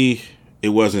 Thankfully, it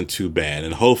wasn't too bad,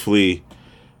 and hopefully,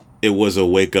 it was a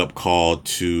wake up call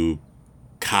to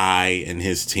Kai and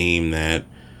his team that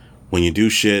when you do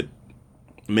shit,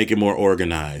 make it more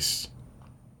organized.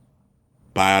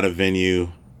 Buy out a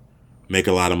venue, make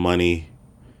a lot of money,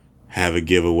 have a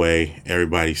giveaway.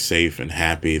 Everybody's safe and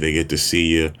happy. They get to see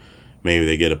you. Maybe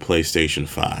they get a PlayStation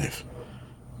 5.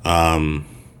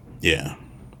 Yeah.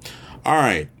 All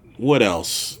right. What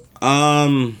else?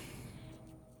 Let's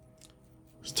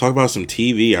talk about some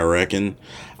TV, I reckon.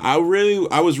 I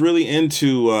was really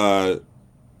into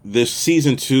this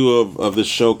season 2 of this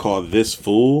show called This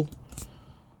Fool.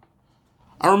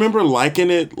 I remember liking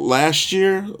it last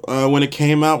year when it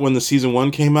came out, when the season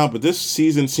 1 came out, but this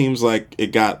season seems like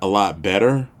it got a lot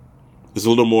better. It's a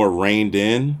little more reined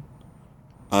in,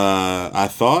 I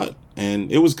thought,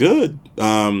 and it was good.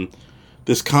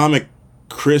 This comic,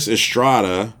 Chris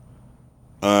Estrada,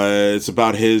 it's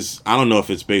about his, I don't know if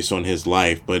it's based on his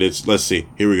life, but let's see,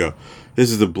 here we go.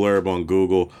 This is the blurb on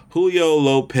Google. Julio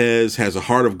Lopez has a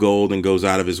heart of gold and goes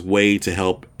out of his way to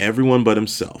help everyone but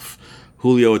himself.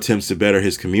 Julio attempts to better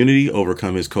his community,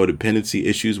 overcome his codependency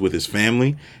issues with his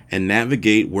family, and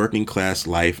navigate working class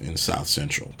life in South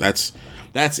Central. That's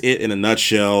it in a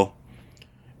nutshell.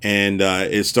 And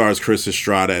it stars Chris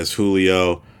Estrada as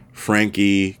Julio,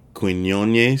 Frankie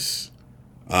Quinones,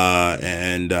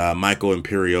 and Michael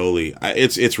Imperioli.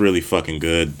 It's really fucking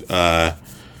good.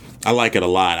 I like it a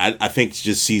lot. I think it's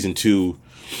just season 2.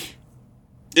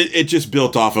 It just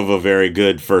built off of a very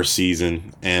good first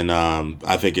season, and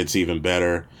I think it's even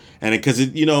better. And because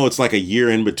it's like a year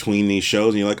in between these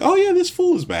shows, and you're like, oh yeah, this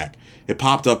fool is back. It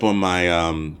popped up on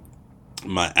my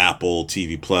my Apple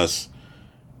TV Plus,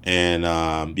 and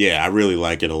yeah, I really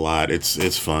like it a lot.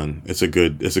 It's fun. It's a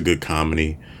good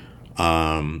comedy.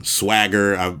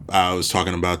 Swagger, I was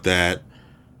talking about that.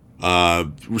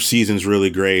 Season's really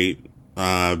great.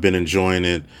 I've been enjoying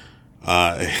it.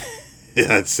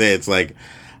 I'd say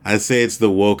it's the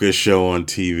wokest show on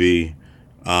TV,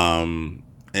 and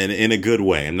in a good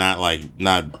way. I'm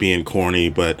not being corny,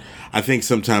 but I think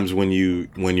sometimes when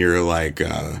you're like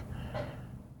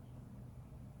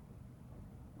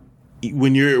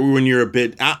when you're a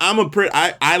bit,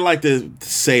 I like to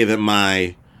say that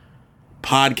my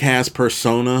podcast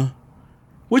persona,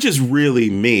 which is really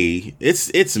me,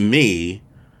 it's me,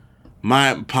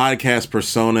 my podcast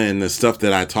persona and the stuff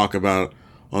that I talk about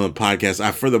on the podcast,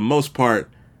 I for the most part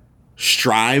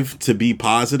strive to be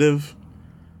positive,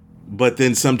 but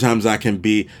then sometimes I can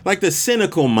be like, the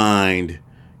cynical mind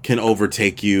can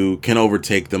overtake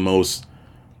the most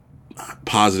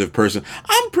positive person.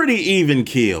 I'm pretty even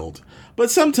keeled, but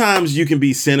sometimes you can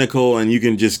be cynical and you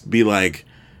can just be like,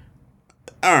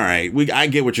 all right, I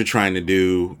get what you're trying to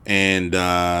do, and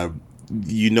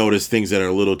you notice things that are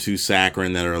a little too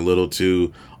saccharine, that are a little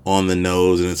too on the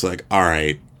nose, and it's like, all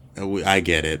right, I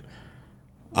get it.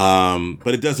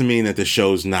 But it doesn't mean that the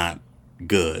show's not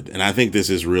good. And I think this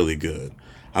is really good.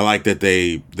 I like that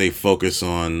they focus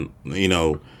on,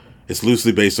 it's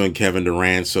loosely based on Kevin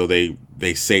Durant. So they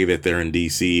say that they're in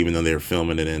DC, even though they're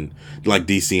filming it in like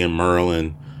DC and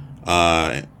Maryland.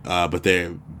 But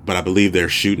I believe they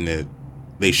shoot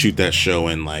that show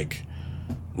in like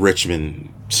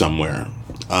Richmond somewhere.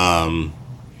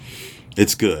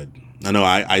 It's good. I know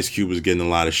Ice Cube was getting a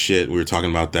lot of shit. We were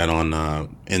talking about that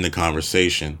on in the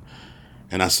conversation,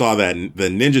 and I saw that the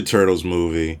Ninja Turtles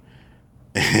movie,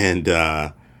 and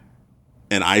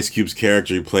Ice Cube's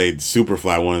character, he played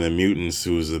Superfly, one of the mutants,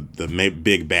 who was the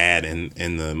big bad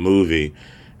in the movie.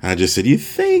 And I just said, you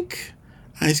think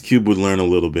Ice Cube would learn a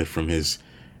little bit from his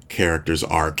character's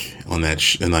arc on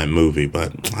in that movie?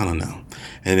 But I don't know.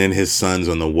 And then his son's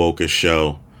on the wokest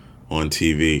show on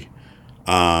TV.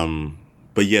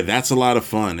 But yeah, that's a lot of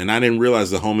fun. And I didn't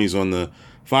realize the homies on the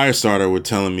Firestarter were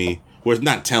telling me, well,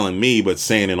 not telling me, but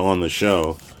saying it on the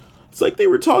show. It's like they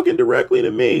were talking directly to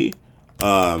me.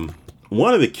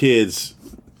 One of the kids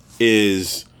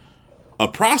is a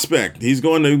prospect. He's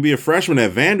going to be a freshman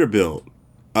at Vanderbilt.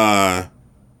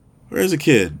 Where's the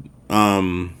kid?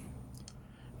 Now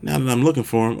that I'm looking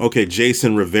for him. Okay,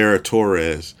 Jason Rivera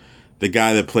Torres. The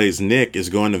guy that plays Nick is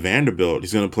going to Vanderbilt.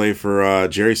 He's going to play for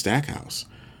Jerry Stackhouse.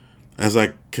 I was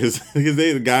like, because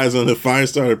the guys on the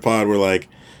Firestarter pod were like,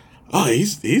 oh,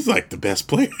 he's like the best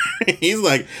player. He's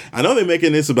like, I know they're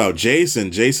making this about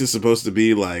Jason. Jason's supposed to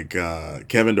be like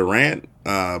Kevin Durant,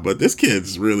 but this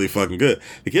kid's really fucking good.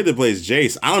 The kid that plays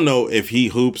Jace, I don't know if he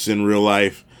hoops in real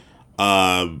life,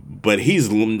 but he's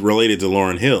related to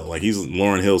Lauryn Hill. Like, he's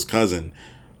Lauryn Hill's cousin.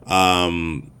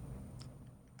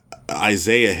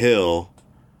 Isaiah Hill,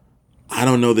 I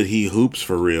don't know that he hoops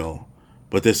for real.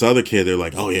 But this other kid, they're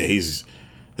like, oh yeah, this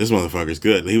motherfucker's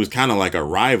good. He was kind of like a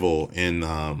rival in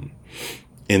the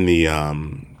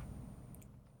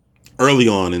early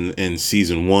on in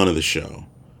season 1 of the show.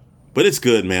 But it's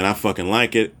good, man. I fucking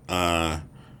like it.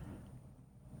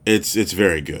 It's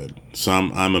very good. So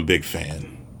I'm a big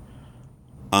fan.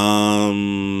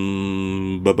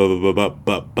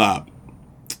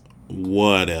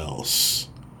 What else?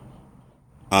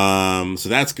 So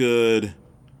that's good.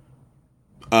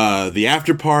 The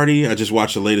After Party, I just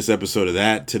watched the latest episode of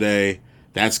that today.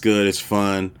 That's good. It's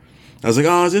fun. I was like,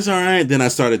 oh, is this all right? Then I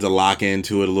started to lock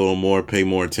into it a little more, pay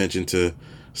more attention to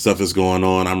stuff that's going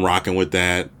on. I'm rocking with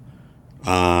that.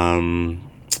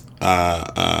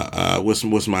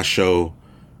 What's my show?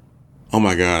 Oh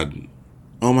my god.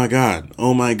 Oh my god.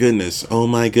 Oh my goodness. Oh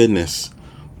my goodness.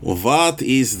 What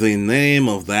is the name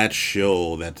of that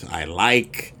show that I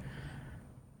like?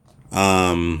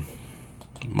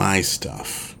 My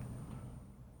Stuff.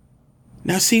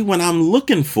 Now see, when I'm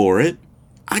looking for it,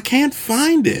 I can't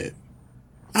find it.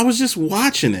 I was just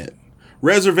watching it.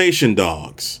 Reservation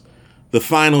Dogs, the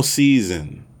final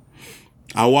season.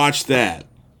 I watched that.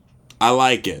 I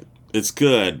like it. It's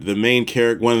good. The main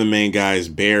character, one of the main guys,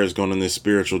 Bear, is going on this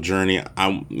spiritual journey.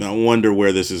 I wonder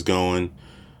where this is going.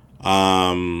 But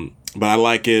I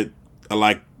like it.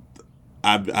 I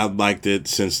liked it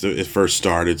since it first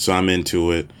started, so I'm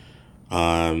into it.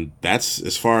 That's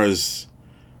as far as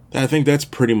I think that's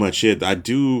pretty much it.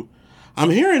 I'm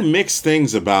hearing mixed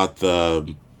things about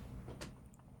the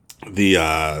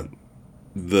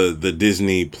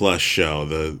Disney Plus show,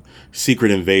 the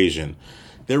Secret Invasion.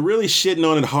 They're really shitting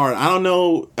on it hard. I don't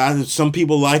know. Some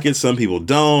people like it, some people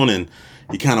don't, and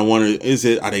you kind of wonder: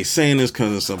 are they saying this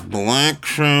because it's a black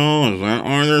show? Is that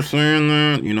why they're saying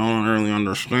that? You don't really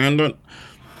understand it.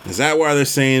 Is that why they're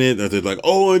saying it? That they're like,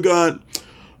 oh my god,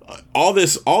 all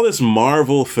this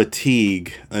Marvel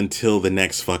fatigue until the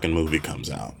next fucking movie comes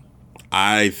out.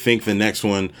 I think the next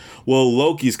one, well,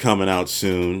 Loki's coming out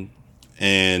soon,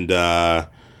 and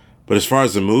but as far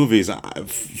as the movies,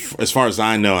 as far as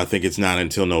I know, I think it's not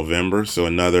until November, so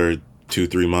another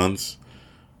 2-3 months.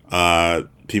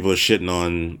 People are shitting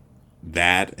on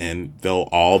that, and they'll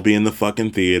all be in the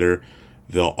fucking theater.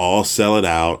 They'll all sell it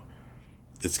out.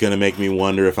 It's gonna make me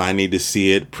wonder if I need to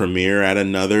see it premiere at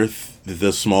another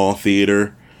the small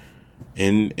theater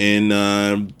in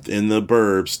the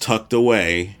burbs, tucked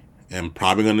away. I'm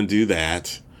probably gonna do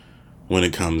that when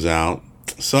it comes out.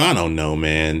 So I don't know,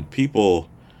 man. People,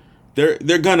 they're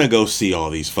gonna go see all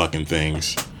these fucking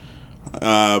things.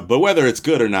 But whether it's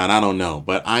good or not, I don't know.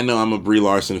 But I know I'm a Brie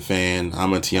Larson fan.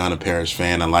 I'm a Tiana Parrish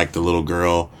fan. I like the little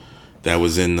girl that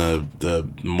was in the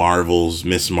Marvel's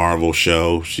Miss Marvel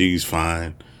show. She's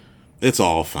fine. It's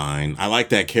all fine. I like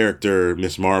that character,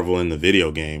 Miss Marvel, in the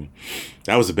video game.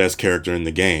 That was the best character in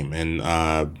the game. And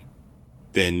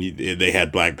then they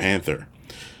had Black Panther.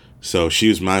 So she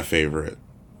was my favorite.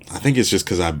 I think it's just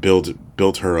because I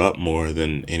built her up more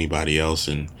than anybody else.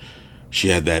 And she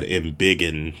had that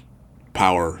embiggen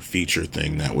power feature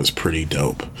thing that was pretty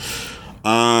dope.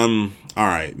 All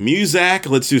right. Muzak.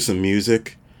 Let's do some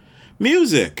music.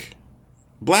 Music.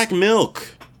 Black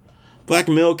Milk. Black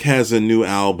Milk has a new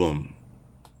album.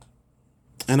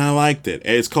 And I liked it.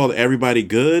 It's called Everybody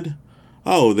Good.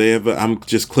 Oh, they have. I'm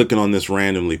just clicking on this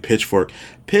randomly.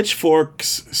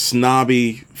 Pitchfork's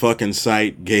snobby fucking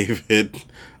site gave it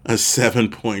a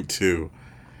 7.2.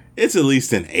 It's at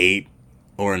least an 8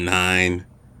 or a 9.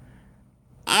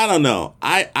 I don't know.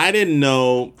 I didn't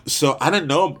know. So I didn't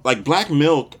know. Like Black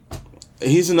Milk,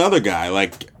 he's another guy.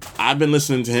 Like I've been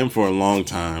listening to him for a long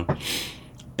time,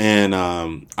 and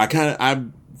I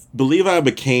believe I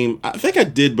think I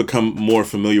did become more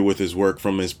familiar with his work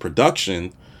from his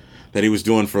production that he was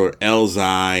doing for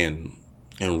Elzhi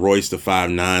and Royce da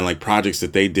 5'9", like projects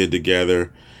that they did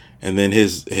together. And then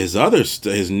his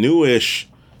newish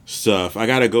stuff, I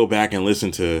got to go back and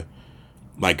listen to,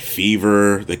 like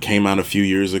Fever that came out a few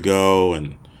years ago.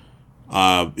 And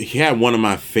he had one of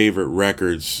my favorite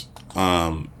records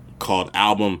called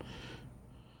Album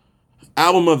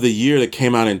of the Year that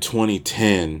came out in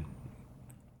 2010.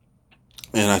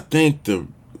 And I think the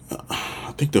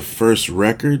first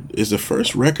record is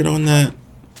on that.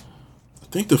 I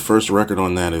think the first record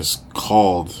on that is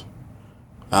called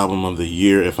Album of the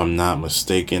Year, if I'm not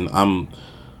mistaken. I'm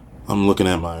looking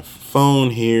at my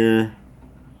phone here.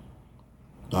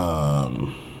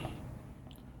 And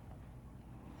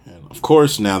of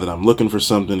course, now that I'm looking for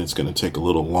something, it's going to take a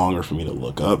little longer for me to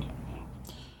look up.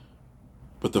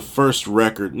 But the first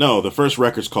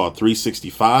record's called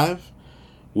 365,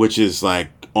 which is like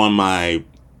on my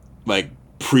like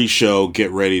pre-show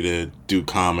get ready to do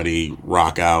comedy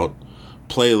rock out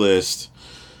playlist.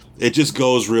 It just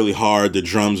goes really hard. The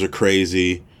drums are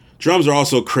crazy. Drums are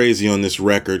also crazy on this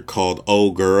record called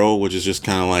Oh Girl, which is just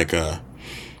kind of like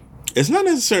it's not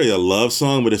necessarily a love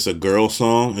song, but it's a girl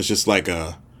song. It's just like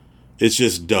it's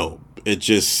just dope. It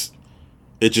just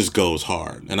goes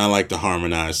hard. And I like to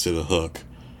harmonize to the hook.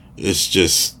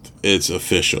 It's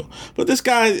official. But this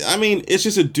guy, I mean, it's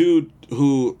just a dude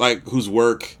whose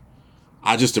work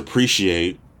I just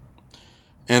appreciate.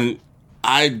 And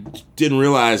I didn't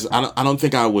realize, I don't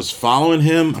think I was following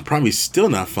him. I'm probably still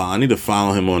not following. I need to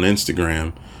follow him on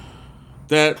Instagram.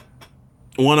 That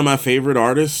one of my favorite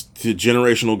artists, the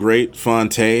generational great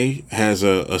Fonte, has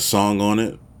a song on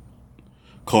it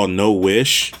called No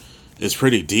Wish. It's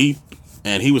pretty deep.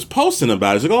 And he was posting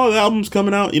about it. He's like, oh, the album's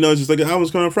coming out. It's just like, the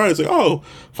album's coming out Friday. It's like, oh,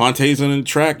 Fonte's on the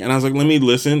track. And I was like, let me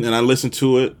listen. And I listened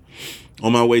to it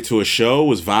on my way to a show,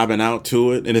 was vibing out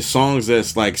to it. And it's songs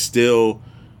that's like still,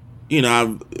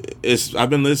 I've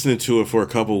been listening to it for a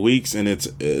couple weeks, and it's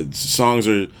songs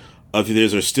of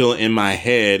theirs are still in my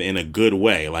head in a good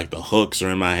way. Like the hooks are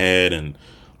in my head, and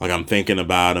like I'm thinking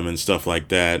about them and stuff like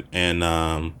that. And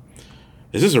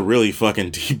this is a really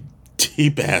fucking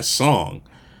deep ass song.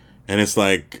 And it's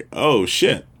like, oh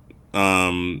shit.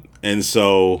 And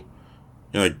so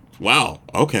you're like, wow,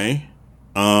 okay.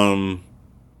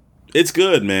 It's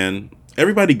good, man.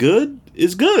 Everybody Good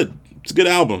is good. It's a good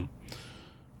album.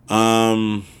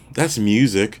 That's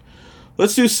music.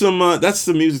 Let's do some, that's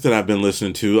the music that I've been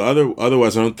listening to.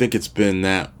 Otherwise, I don't think it's been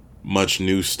that much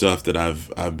new stuff that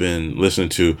I've been listening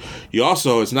to.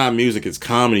 It's not music, it's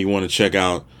comedy. You want to check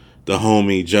out the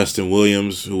homie Justin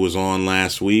Williams, who was on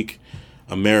last week.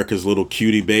 America's Little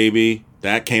Cutie Baby.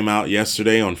 That came out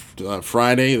yesterday on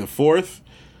Friday the 4th.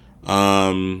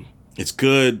 It's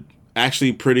good.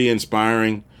 Actually pretty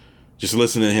inspiring. Just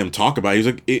listening to him talk about it. He was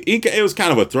like, it was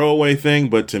kind of a throwaway thing,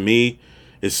 but to me,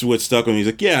 it's what stuck with me. He's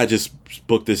like, yeah, I just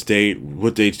booked this date.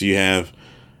 What dates do you have?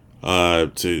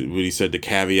 What he said, the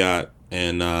caveat.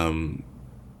 And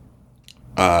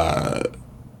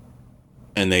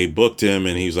they booked him,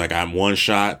 and he was like, I'm one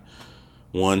shot,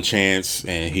 one chance,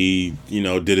 and he,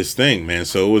 did his thing, man.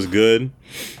 So it was good.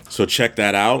 So check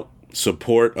that out.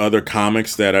 Support other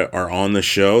comics that are on the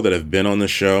show, that have been on the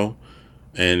show,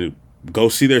 and go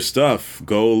see their stuff.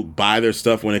 Go buy their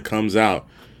stuff when it comes out.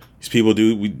 These people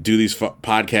we do these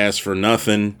podcasts for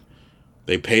nothing.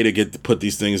 They pay to put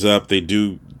these things up. They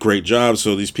do great jobs.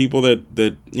 So these people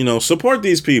that support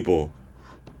these people,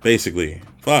 basically.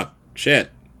 Fuck.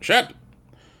 Shit.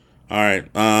 All right.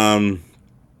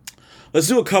 Let's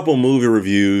do a couple movie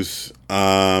reviews.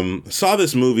 Saw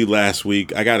this movie last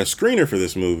week. I got a screener for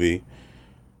this movie.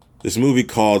 This movie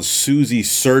called Susie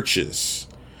Searches.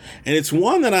 And it's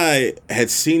one that I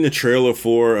had seen the trailer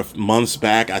for months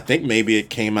back. I think maybe it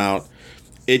came out.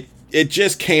 It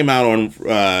just came out on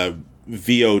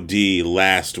VOD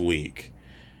last week.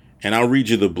 And I'll read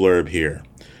you the blurb here.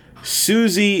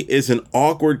 Susie is an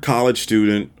awkward college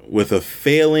student with a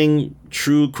failing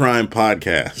true crime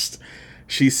podcast.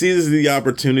 She seizes the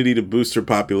opportunity to boost her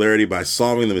popularity by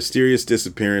solving the mysterious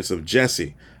disappearance of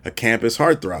Jessie, a campus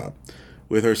heartthrob.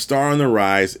 With her star on the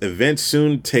rise, events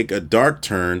soon take a dark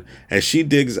turn as she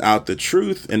digs out the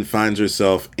truth and finds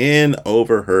herself in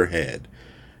over her head.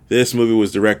 This movie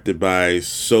was directed by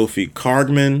Sophie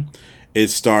Kargman. It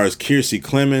stars Kiersey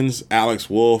Clemons, Alex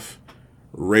Wolff,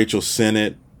 Rachel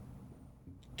Sennett,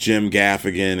 Jim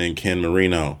Gaffigan, and Ken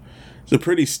Marino. It's a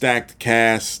pretty stacked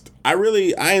cast.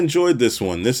 I enjoyed this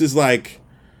one. This is like,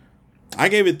 I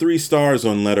gave it 3 stars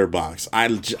on Letterboxd.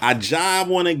 I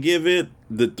want to give it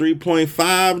the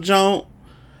 3.5 jaunt.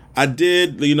 I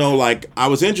did, I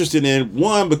was interested in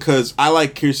one because I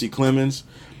like Kiersey Clemons.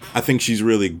 I think she's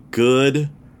really good.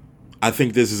 I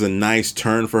think this is a nice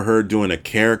turn for her doing a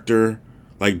character,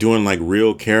 doing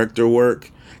real character work.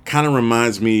 Kind of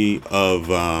reminds me of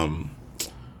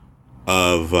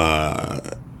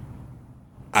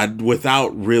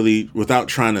without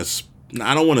trying to,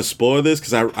 I don't want to spoil this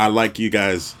because I like you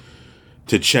guys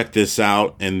to check this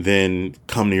out and then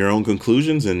come to your own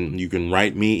conclusions, and you can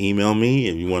write me, email me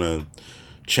if you want to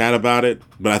chat about it.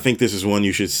 But I think this is one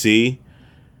you should see.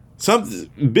 Some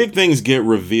big things get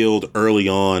revealed early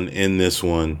on in this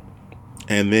one,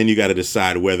 and then you got to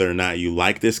decide whether or not you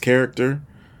like this character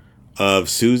of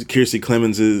Kiersey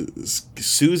Clemons'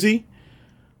 Susie.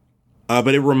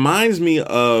 But it reminds me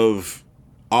of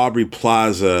Aubrey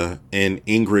Plaza and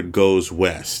Ingrid Goes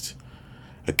West.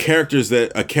 A character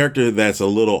that's a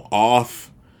little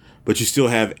off, but you still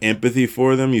have empathy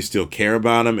for them. You still care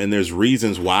about them. And there's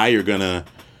reasons why you're going to,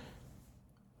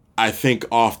 I think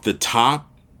off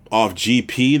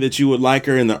GP, that you would like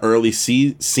her in the early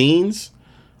scenes,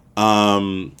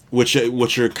 which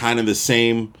are kind of the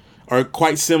same, or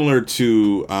quite similar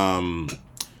to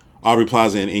Aubrey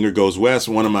Plaza and Ingrid Goes West.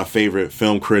 Two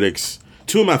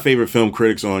of my favorite film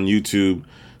critics on YouTube,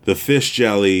 the Fish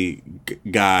Jelly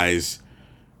guys,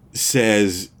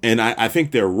 says, and I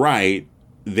think they're right,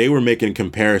 they were making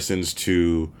comparisons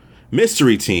to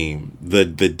Mystery Team, the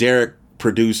Derek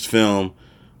produced film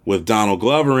with Donald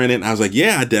Glover in it. And I was like,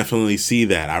 yeah, I definitely see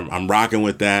that. I'm rocking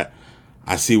with that.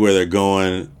 I see where they're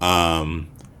going.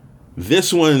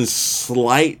 This one's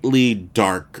slightly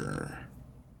darker.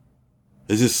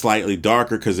 This is slightly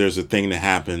darker because there's a thing that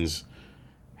happens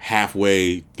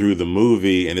halfway through the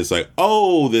movie, and it's like,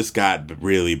 oh, this got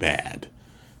really bad.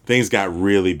 Things got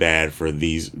really bad for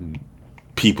these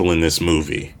people in this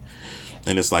movie.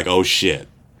 And it's like, oh shit.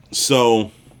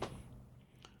 So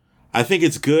I think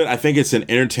it's good. I think it's an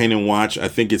entertaining watch. I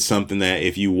think it's something that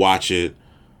if you watch it,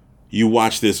 you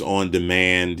watch this on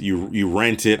demand, you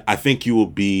rent it, I think you will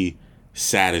be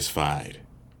satisfied.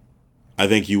 I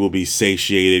think you will be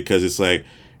satiated because it's like,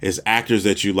 it's actors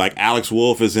that you like. Alex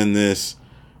Wolff is in this.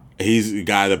 He's a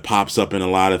guy that pops up in a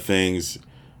lot of things.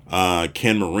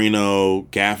 Ken Marino,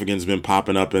 Gaffigan's been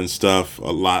popping up in stuff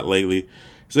a lot lately.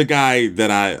 He's a guy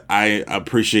that I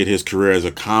appreciate his career as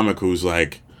a comic who's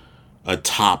like a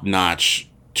top-notch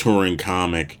touring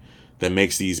comic that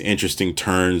makes these interesting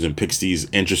turns and picks these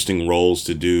interesting roles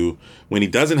to do when he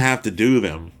doesn't have to do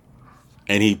them.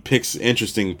 And he picks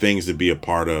interesting things to be a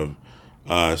part of.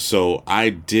 So I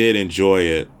did enjoy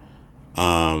it.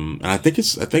 And I think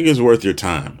it's worth your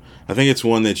time. I think it's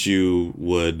one that you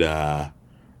would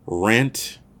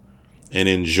rent and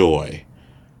enjoy.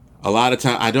 A lot of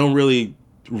time, I haven't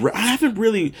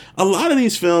really, a lot of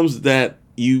these films that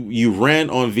you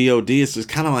rent on VOD, it's just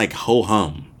kind of like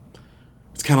ho-hum.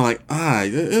 It's kind of like,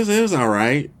 it was all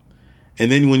right.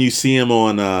 And then when you see him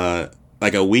on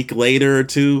like a week later or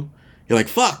two, you're like,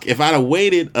 fuck, if I'd have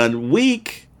waited a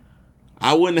week,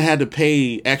 I wouldn't have had to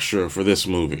pay extra for this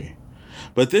movie.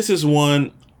 But this is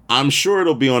one, I'm sure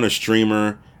it'll be on a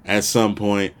streamer at some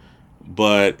point.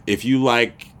 But if you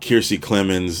like Kiersey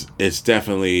Clemons, it's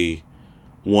definitely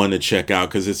one to check out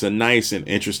because it's a nice and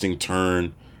interesting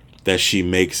turn that she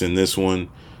makes in this one.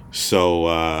 So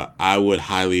I would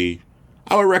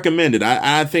recommend it.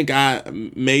 I think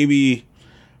maybe,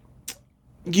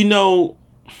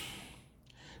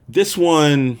 this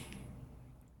one,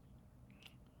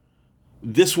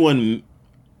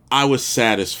 I was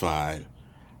satisfied.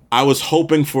 I was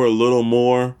hoping for a little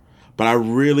more, but I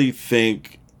really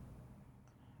think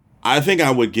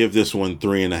I would give this one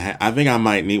 3.5. I think I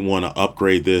might want to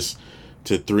upgrade this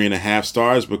to 3.5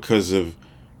 stars because of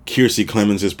Kiersey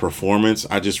Clemons' performance.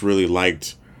 I just really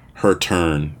liked her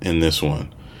turn in this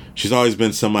one. She's always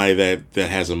been somebody that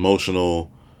has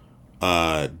emotional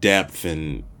depth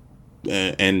and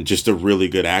just a really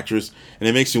good actress. And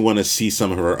it makes me want to see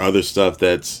some of her other stuff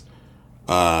that's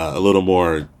a little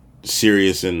more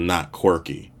serious and not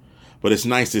quirky. But it's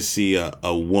nice to see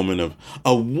a woman of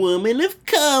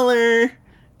color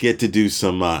get to do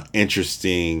some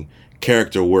interesting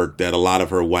character work that a lot of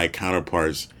her white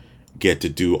counterparts get to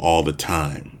do all the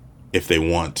time if they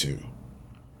want to.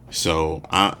 So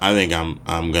I think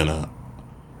I'm gonna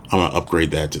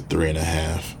upgrade that to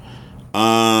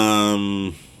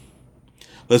 3.5.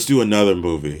 Let's do another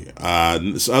movie.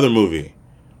 This other movie,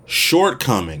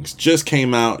 Shortcomings, just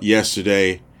came out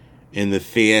yesterday in the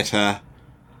theater.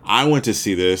 I went to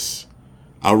see this.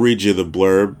 I'll read you the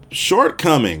blurb.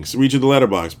 Shortcomings. Read you the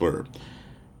Letterboxd blurb.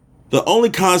 The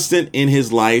only constant in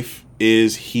his life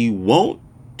is he won't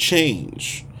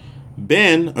change.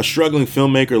 Ben, a struggling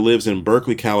filmmaker, lives in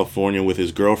Berkeley, California with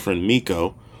his girlfriend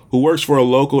Miko, who works for a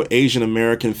local Asian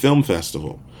American film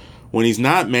festival. When he's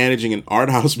not managing an art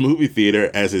house movie theater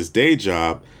as his day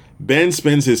job, Ben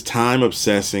spends his time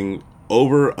obsessing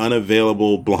over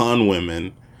unavailable blonde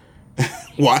women,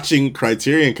 watching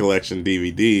Criterion Collection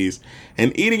DVDs,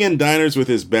 and eating in diners with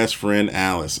his best friend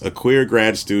Alice, a queer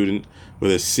grad student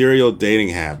with a serial dating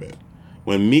habit.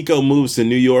 When Miko moves to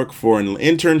New York for an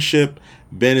internship,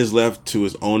 Ben is left to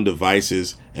his own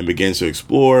devices and begins to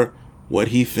explore what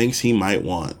he thinks he might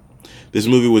want. This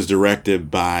movie was directed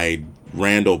by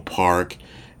Randall Park,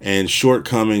 and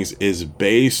Shortcomings is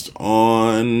based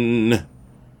on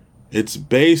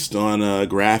a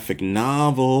graphic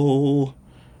novel.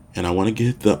 And I want to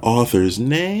get the author's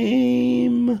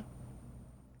name.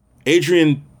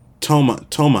 Adrian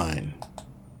Tomine.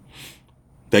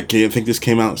 I think this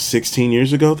came out 16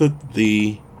 years ago,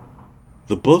 the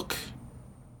book.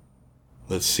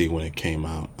 Let's see when it came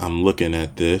out. I'm looking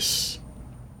at this.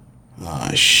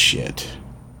 Ah, shit.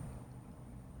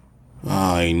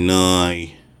 I know.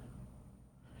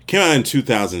 Came out in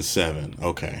 2007.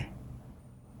 Okay.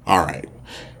 All right.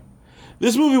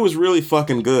 This movie was really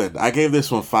fucking good. I gave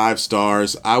this one 5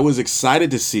 stars. I was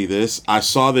excited to see this. I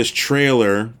saw this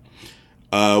trailer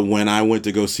when I went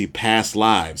to go see Past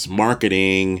Lives,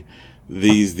 marketing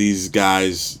these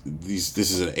guys. This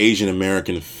is an Asian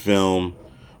American film.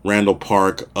 Randall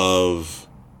Park of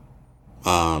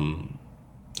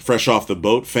Fresh Off the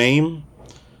Boat fame.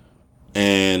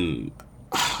 And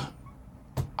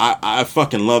I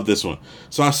fucking love this one.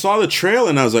 So I saw the trailer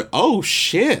and I was like, oh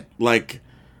shit. Like,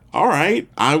 all right,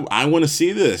 I want to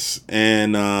see this.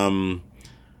 And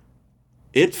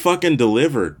it fucking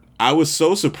delivered. I was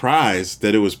so surprised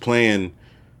that it was playing,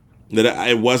 that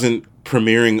it wasn't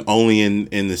premiering only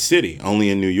in the city,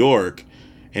 only in New York.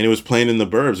 and it was playing in the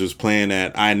Burbs. It was playing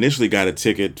at. I initially got a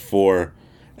ticket for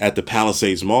at the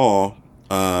Palisades Mall,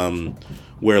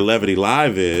 where Levity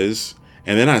Live is,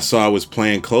 and then I saw it was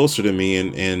playing closer to me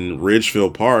in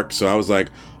Ridgefield Park. So I was like,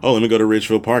 oh, let me go to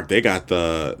Ridgefield Park. They got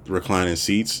the reclining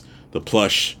seats, the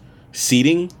plush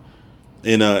seating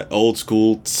in a old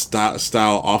school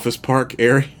style office park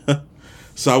area.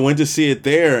 So I went to see it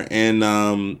there,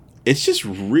 and it's just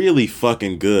really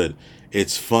fucking good.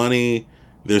 It's funny.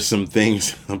 There's some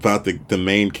things about the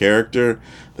main character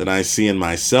that I see in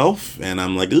myself, and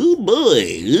I'm like, oh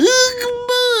boy.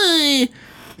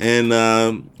 And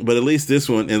but at least this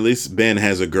one, at least Ben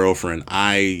has a girlfriend.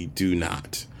 I do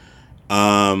not.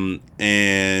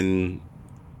 And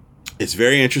it's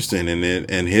very interesting,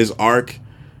 and his arc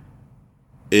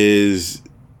is,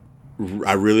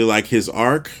 I really like his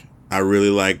arc. I really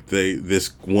like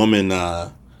this woman.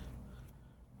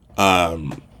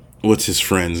 What's his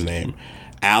friend's name?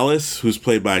 Alice, who's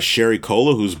played by Sherry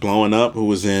Cola, who's blowing up, who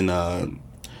was in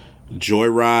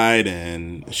Joyride,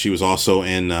 and she was also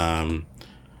in.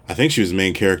 I think she was the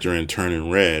main character in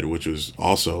Turning Red, which was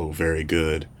also very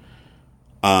good.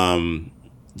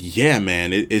 Yeah,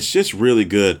 man, it's just really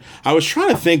good. I was trying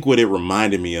to think what it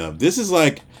reminded me of. This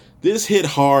hit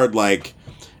hard. Like,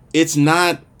 it's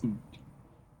not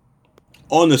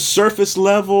on the surface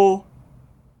level.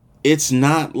 It's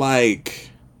not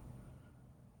like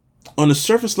on the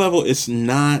surface level. It's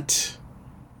not.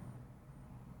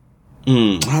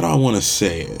 How do I want to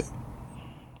say it?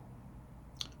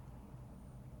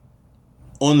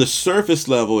 On the surface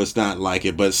level, it's not like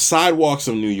it, but Sidewalks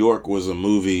of New York was a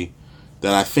movie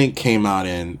that I think came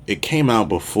out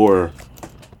before.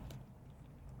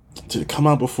 Did it come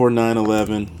out before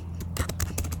 9/11?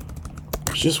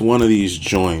 It's just one of these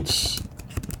joints.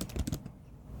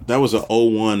 That was an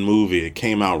 '01 movie. It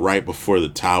came out right before the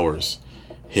towers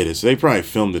hit it. So they probably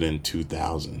filmed it in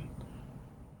 2000.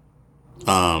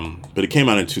 But it came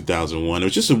out in 2001. It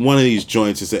was just one of these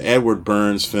joints. It's an Edward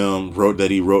Burns film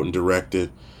that he wrote and directed.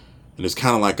 And it's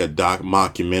kind of like a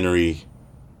mockumentary.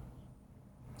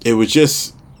 It was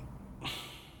just,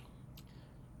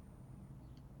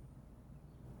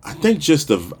 I think just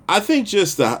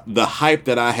the hype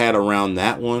that I had around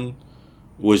that one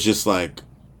was just like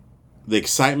the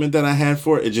excitement that I had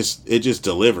for it. It just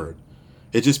delivered.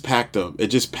 It just packed a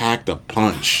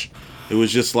punch. It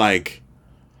was just like,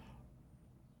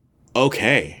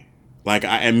 okay. Like,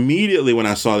 I immediately, when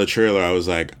I saw the trailer, I was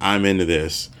like, I'm into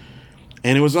this.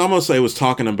 And it was almost like it was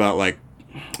talking about, like,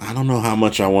 I don't know how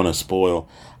much I want to spoil.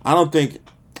 I don't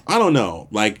know.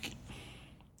 Like,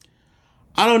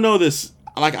 I don't know this.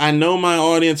 Like, I know my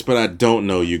audience, but I don't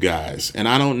know you guys. And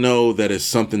I don't know that it's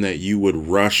something that you would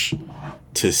rush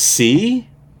to see.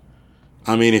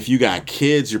 I mean, if you got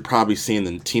kids, you're probably seeing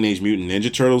the Teenage Mutant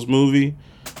Ninja Turtles movie,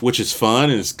 which is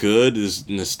fun and it's good. There's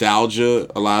nostalgia,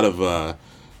 a lot of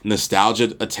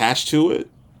nostalgia attached to it.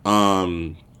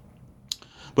 But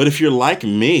if you're like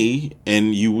me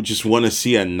and you just want to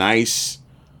see a nice,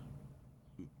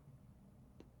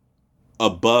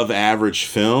 above average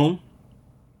film,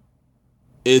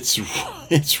 it's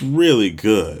really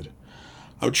good.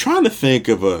 I'm trying to think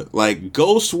of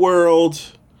Ghost World.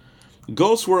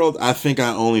 Ghost World, I think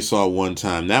I only saw one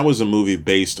time. That was a movie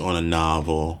based on a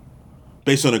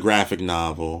graphic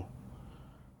novel.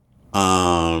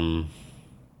 Diary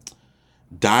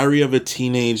of a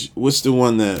Teenage... What's the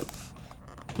one that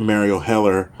Mario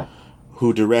Heller,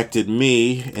 who directed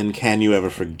Me and Can You Ever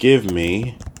Forgive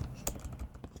Me?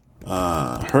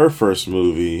 Her first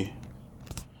movie,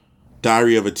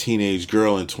 Diary of a Teenage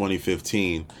Girl in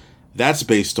 2015. That's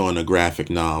based on a graphic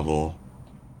novel.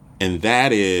 And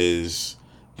that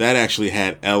actually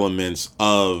had elements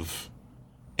of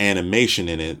animation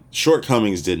in it.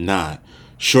 Shortcomings did not.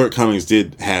 Shortcomings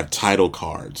did have title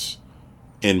cards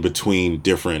in between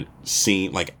different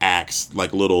scene, like acts,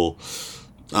 like little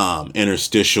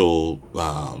interstitial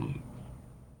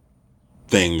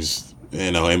things,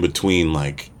 in between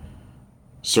like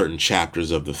certain chapters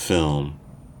of the film.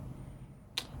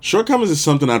 Shortcomings is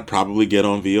something I'd probably get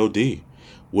on VOD.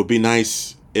 Would be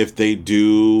nice if they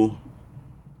do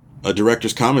a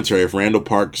director's commentary. If Randall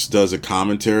Parks does a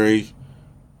commentary,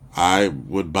 I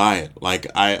would buy it. Like,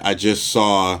 I just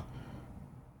saw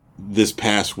this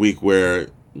past week where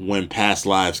when Past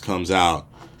Lives comes out,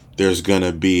 there's going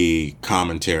to be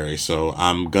commentary. So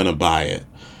I'm going to buy it.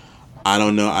 I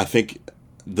don't know. I think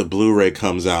the Blu-ray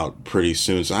comes out pretty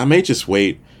soon. So I may just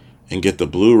wait and get the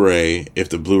Blu-ray if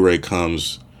the Blu-ray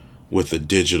comes with the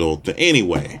digital.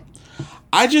 Anyway,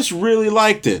 I just really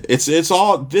liked it. This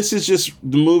is just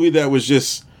the movie that was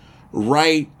just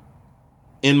right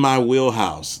in my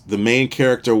wheelhouse. The main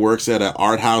character works at an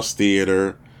art house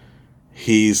theater.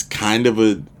 he's kind of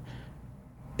a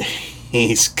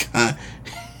he's kind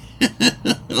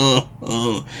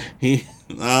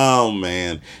oh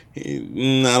man,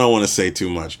 I don't want to say too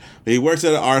much. He works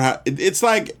at an art house. It's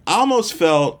like I almost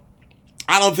felt,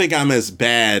 I don't think I'm as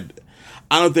bad.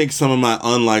 I don't think some of my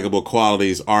unlikable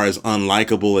qualities are as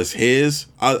unlikable as his.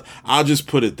 I'll just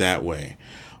put it that way.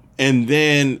 And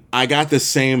then I got the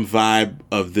same vibe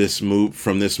of this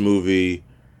from this movie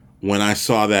when I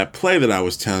saw that play that I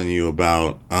was telling you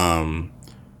about.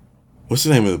 What's the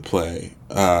name of the play?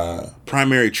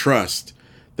 Primary Trust,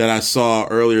 that I saw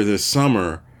earlier this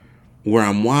summer, where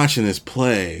I'm watching this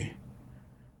play.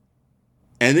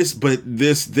 And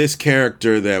this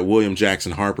character that William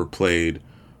Jackson Harper played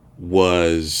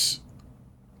was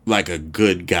like a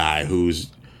good guy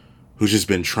who's just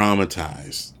been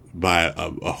traumatized by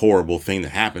a horrible thing that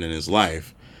happened in his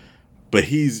life. But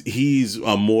he's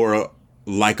a more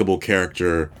likable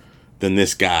character than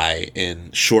this guy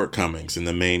in Shortcomings and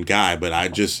the main guy. But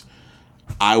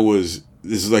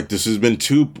this has been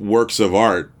two works of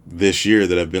art this year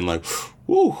that have been like,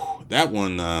 whew, that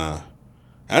one,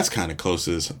 that's kind of close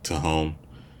to home.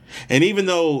 And even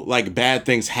though like bad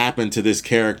things happen to this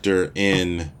character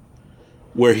in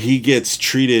where he gets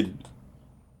treated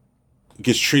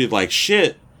like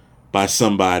shit by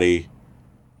somebody,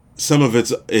 some of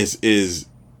it's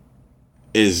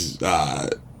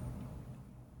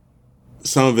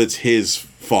some of it's his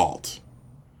fault.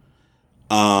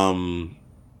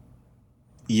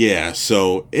 Yeah,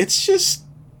 so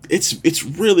it's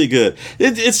really good.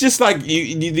 It's just like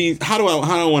how do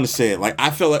I want to say it? Like, I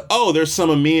felt like, oh, there's some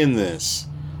of me in this.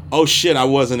 Oh shit, I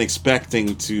wasn't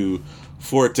expecting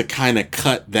for it to kind of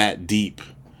cut that deep.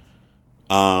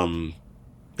 And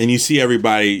you see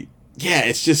everybody. Yeah,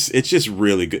 it's just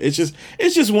really good. It's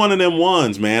just one of them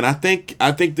ones, man. I think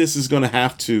this is gonna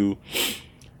have to.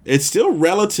 It's still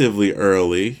relatively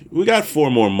early. We got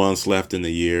 4 more months left in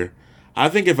the year. I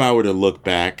think if I were to look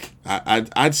back,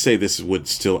 I'd say this would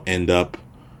still end up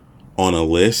on a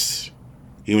list,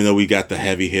 even though we got the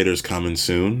heavy hitters coming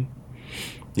soon,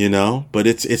 you know. But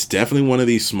it's definitely one of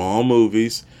these small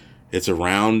movies. It's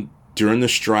around during the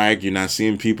strike. You're not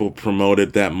seeing people promote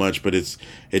it that much, but it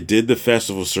did the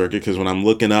festival circuit, because when I'm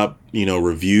looking up, you know,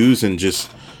 reviews and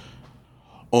just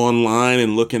online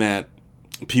and looking at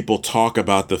people talk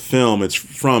about the film, it's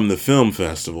from the film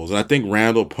festivals. And I think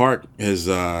Randall Park has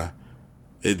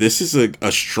this is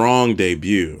a strong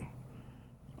debut.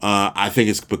 I think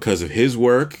it's because of his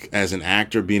work as an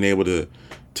actor, being able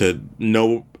to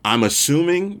know, I'm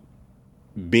assuming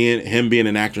being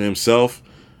an actor himself,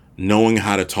 knowing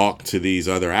how to talk to these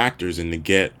other actors and to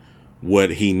get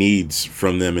what he needs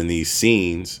from them in these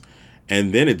scenes.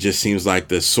 And then it just seems like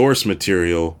the source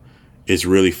material is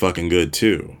really fucking good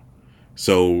too.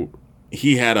 So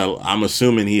I'm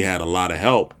assuming he had a lot of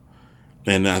help,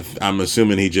 and I'm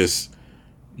assuming he just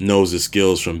knows the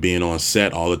skills from being on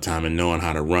set all the time and knowing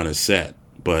how to run a set.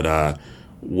 But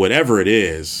whatever it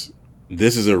is,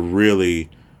 this is a really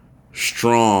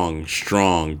strong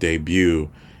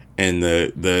debut, and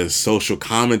the social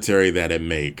commentary that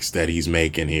he's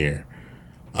making here,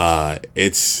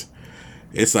 it's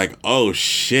like, oh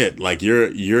shit, like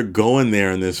you're going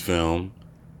there in this film.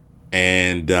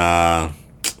 And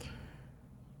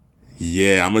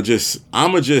yeah, I'ma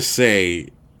just say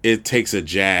it takes a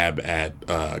jab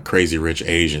at Crazy Rich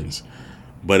Asians,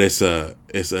 but it's a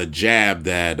jab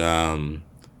that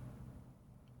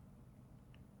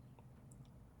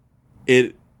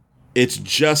it's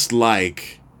just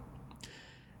like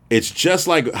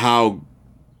how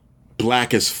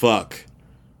Black as Fuck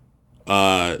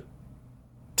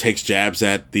takes jabs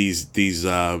at these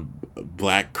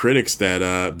black critics,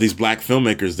 that these black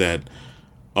filmmakers that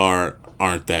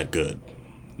aren't that good,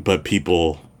 but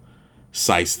people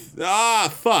cite.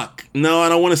 Fuck no, I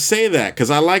don't want to say that,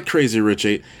 because I like Crazy Rich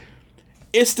Asians.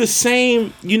 It's the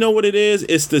same. You know what it is?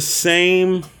 It's the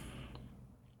same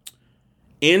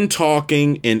in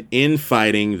talking and in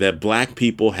fighting that black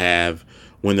people have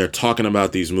when they're talking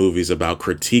about these movies, about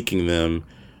critiquing them,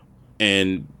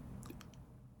 and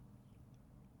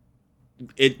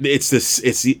it's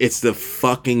the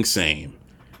fucking same.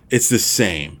 It's the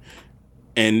same.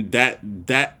 And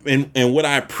and what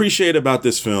I appreciate about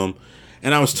this film,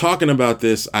 and I was talking about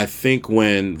this, I think,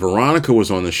 when Veronica was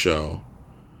on the show,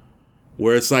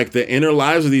 where it's like the inner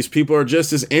lives of these people are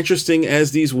just as interesting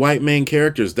as these white main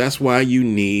characters. That's why you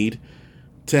need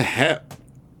to have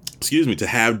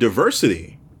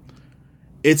diversity.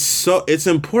 It's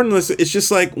important. It's just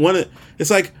like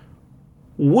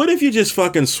what if you just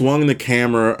fucking swung the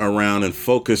camera around and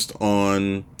focused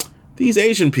on these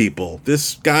Asian people?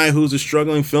 This guy who's a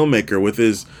struggling filmmaker with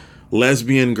his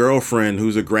lesbian girlfriend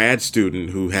who's a grad student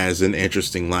who has an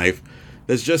interesting life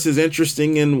that's just as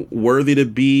interesting and worthy to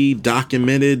be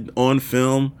documented on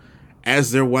film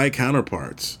as their white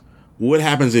counterparts. What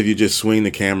happens if you just swing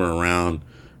the camera around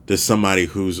to somebody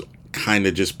who's kind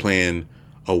of just playing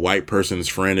a white person's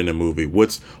friend in a movie?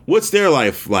 What's their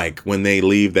life like when they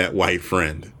leave that white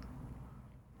friend?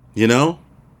 You know?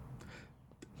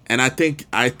 And I think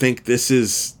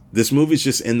this movie's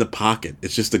just in the pocket.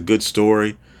 It's just a good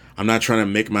story. I'm not trying to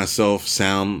make myself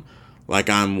sound like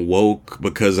I'm woke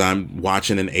because I'm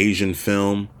watching an Asian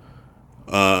film.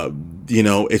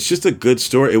 It's just a good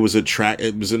story. It was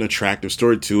an attractive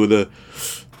story. Two of the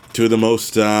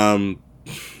most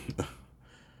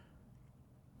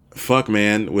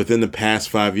within the past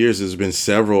 5 years, there's been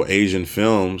several Asian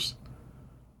films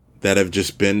that have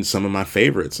just been some of my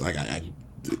favorites. Like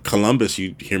Columbus,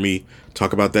 you hear me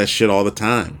talk about that shit all the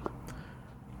time.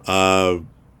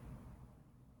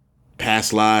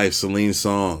 Past Lives, Celine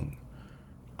Song.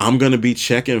 I'm going to be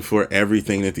checking for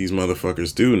everything that these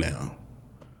motherfuckers do now.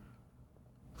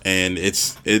 And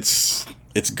it's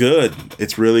good.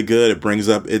 It's really good. It brings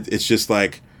up, it's just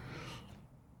like,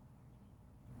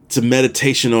 it's a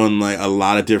meditation on like a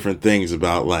lot of different things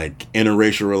about like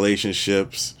interracial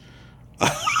relationships,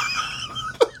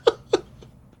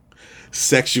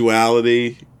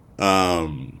 sexuality,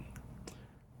 the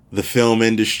film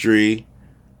industry.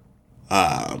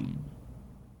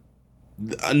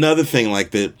 Another thing,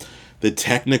 like the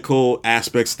technical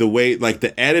aspects, the way, like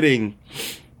the editing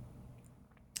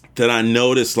that I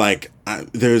noticed, like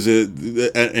there's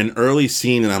an early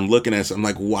scene and I'm looking at it, I'm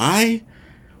like, why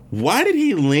did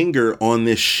he linger on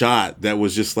this shot that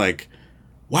was just like,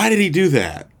 why did he do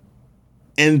that?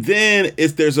 And then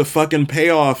there's a fucking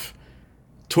payoff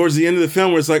towards the end of the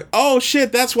film where it's like, oh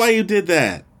shit, that's why you did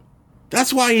that.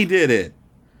 That's why he did it.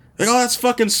 Like, oh, that's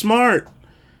fucking smart.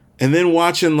 And then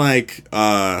watching like,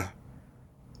 I'm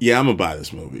gonna buy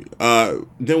this movie.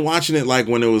 Then watching it like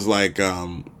when it was like,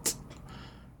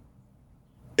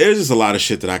 there's just a lot of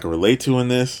shit that I can relate to in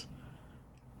this.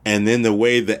 And then the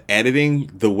way the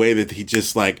editing, the way that he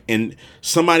just like, and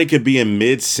somebody could be in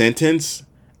mid-sentence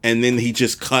and then he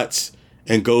just cuts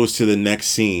and goes to the next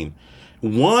scene.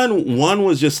 One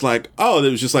was just like, oh,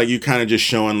 it was just like you kind of just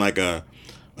showing like a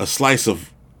slice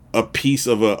of a piece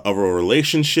of a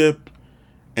relationship.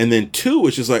 And then two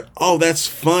was just like, oh, that's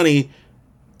funny.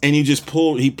 And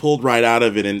he pulled right out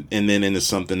of it and then into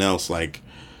something else. Like,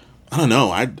 I don't know.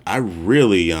 I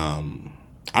really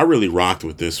rocked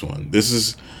with this one. I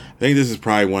think this is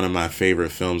probably one of my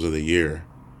favorite films of the year.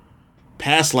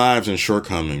 Past Lives and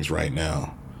Shortcomings right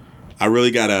now. I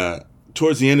really gotta,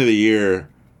 towards the end of the year,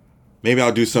 maybe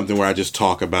I'll do something where I just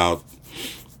talk about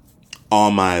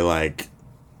all my like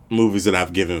movies that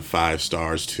I've given 5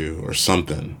 stars to or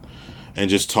something. And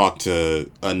just talk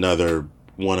to another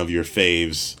one of your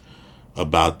faves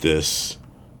about this.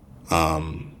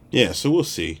 So we'll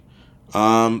see.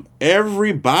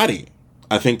 Everybody,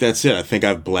 I think that's it. I think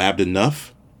I've blabbed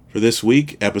enough for this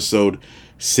week, episode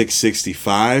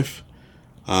 665.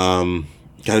 Got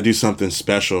to do something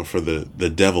special for the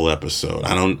devil episode.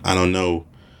 I don't know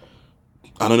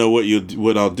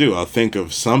what I'll do. I'll think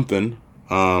of something.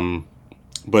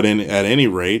 But at any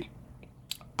rate,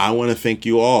 I want to thank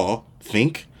you all.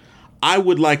 I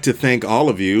would like to thank all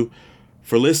of you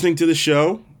for listening to the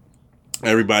show.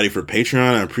 Everybody for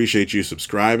Patreon, I appreciate you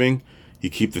subscribing. You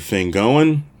keep the thing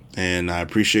going, and I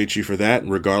appreciate you for that,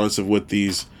 regardless of what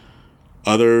these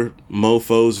other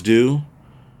mofos do.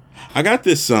 I got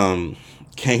this Kang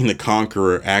the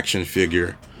Conqueror action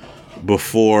figure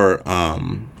before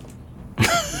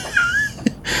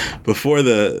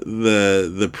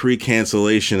the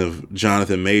pre-cancellation of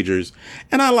Jonathan Majors,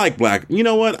 and I like black. You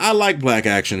know what? I like black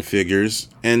action figures,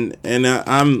 and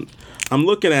I'm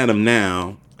looking at them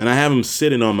now, and I have them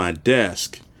sitting on my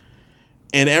desk,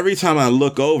 and every time I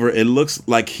look over, it looks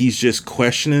like he's just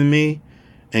questioning me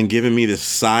and giving me this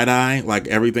side eye, like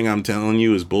everything I'm telling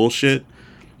you is bullshit.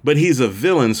 But he's a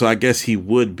villain, so I guess he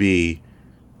would be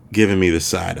giving me the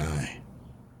side eye.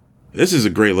 He's a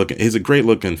great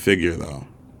looking figure though.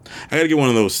 I gotta get one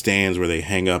of those stands where they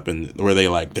hang up and where they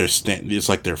like it's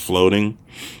like they're floating.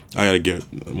 I gotta get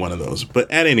one of those. But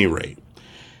at any rate,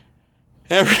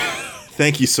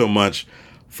 thank you so much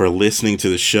for listening to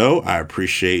the show. I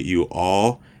appreciate you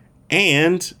all,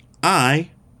 and I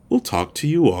will talk to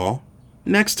you all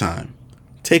next time.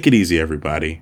 Take it easy, everybody.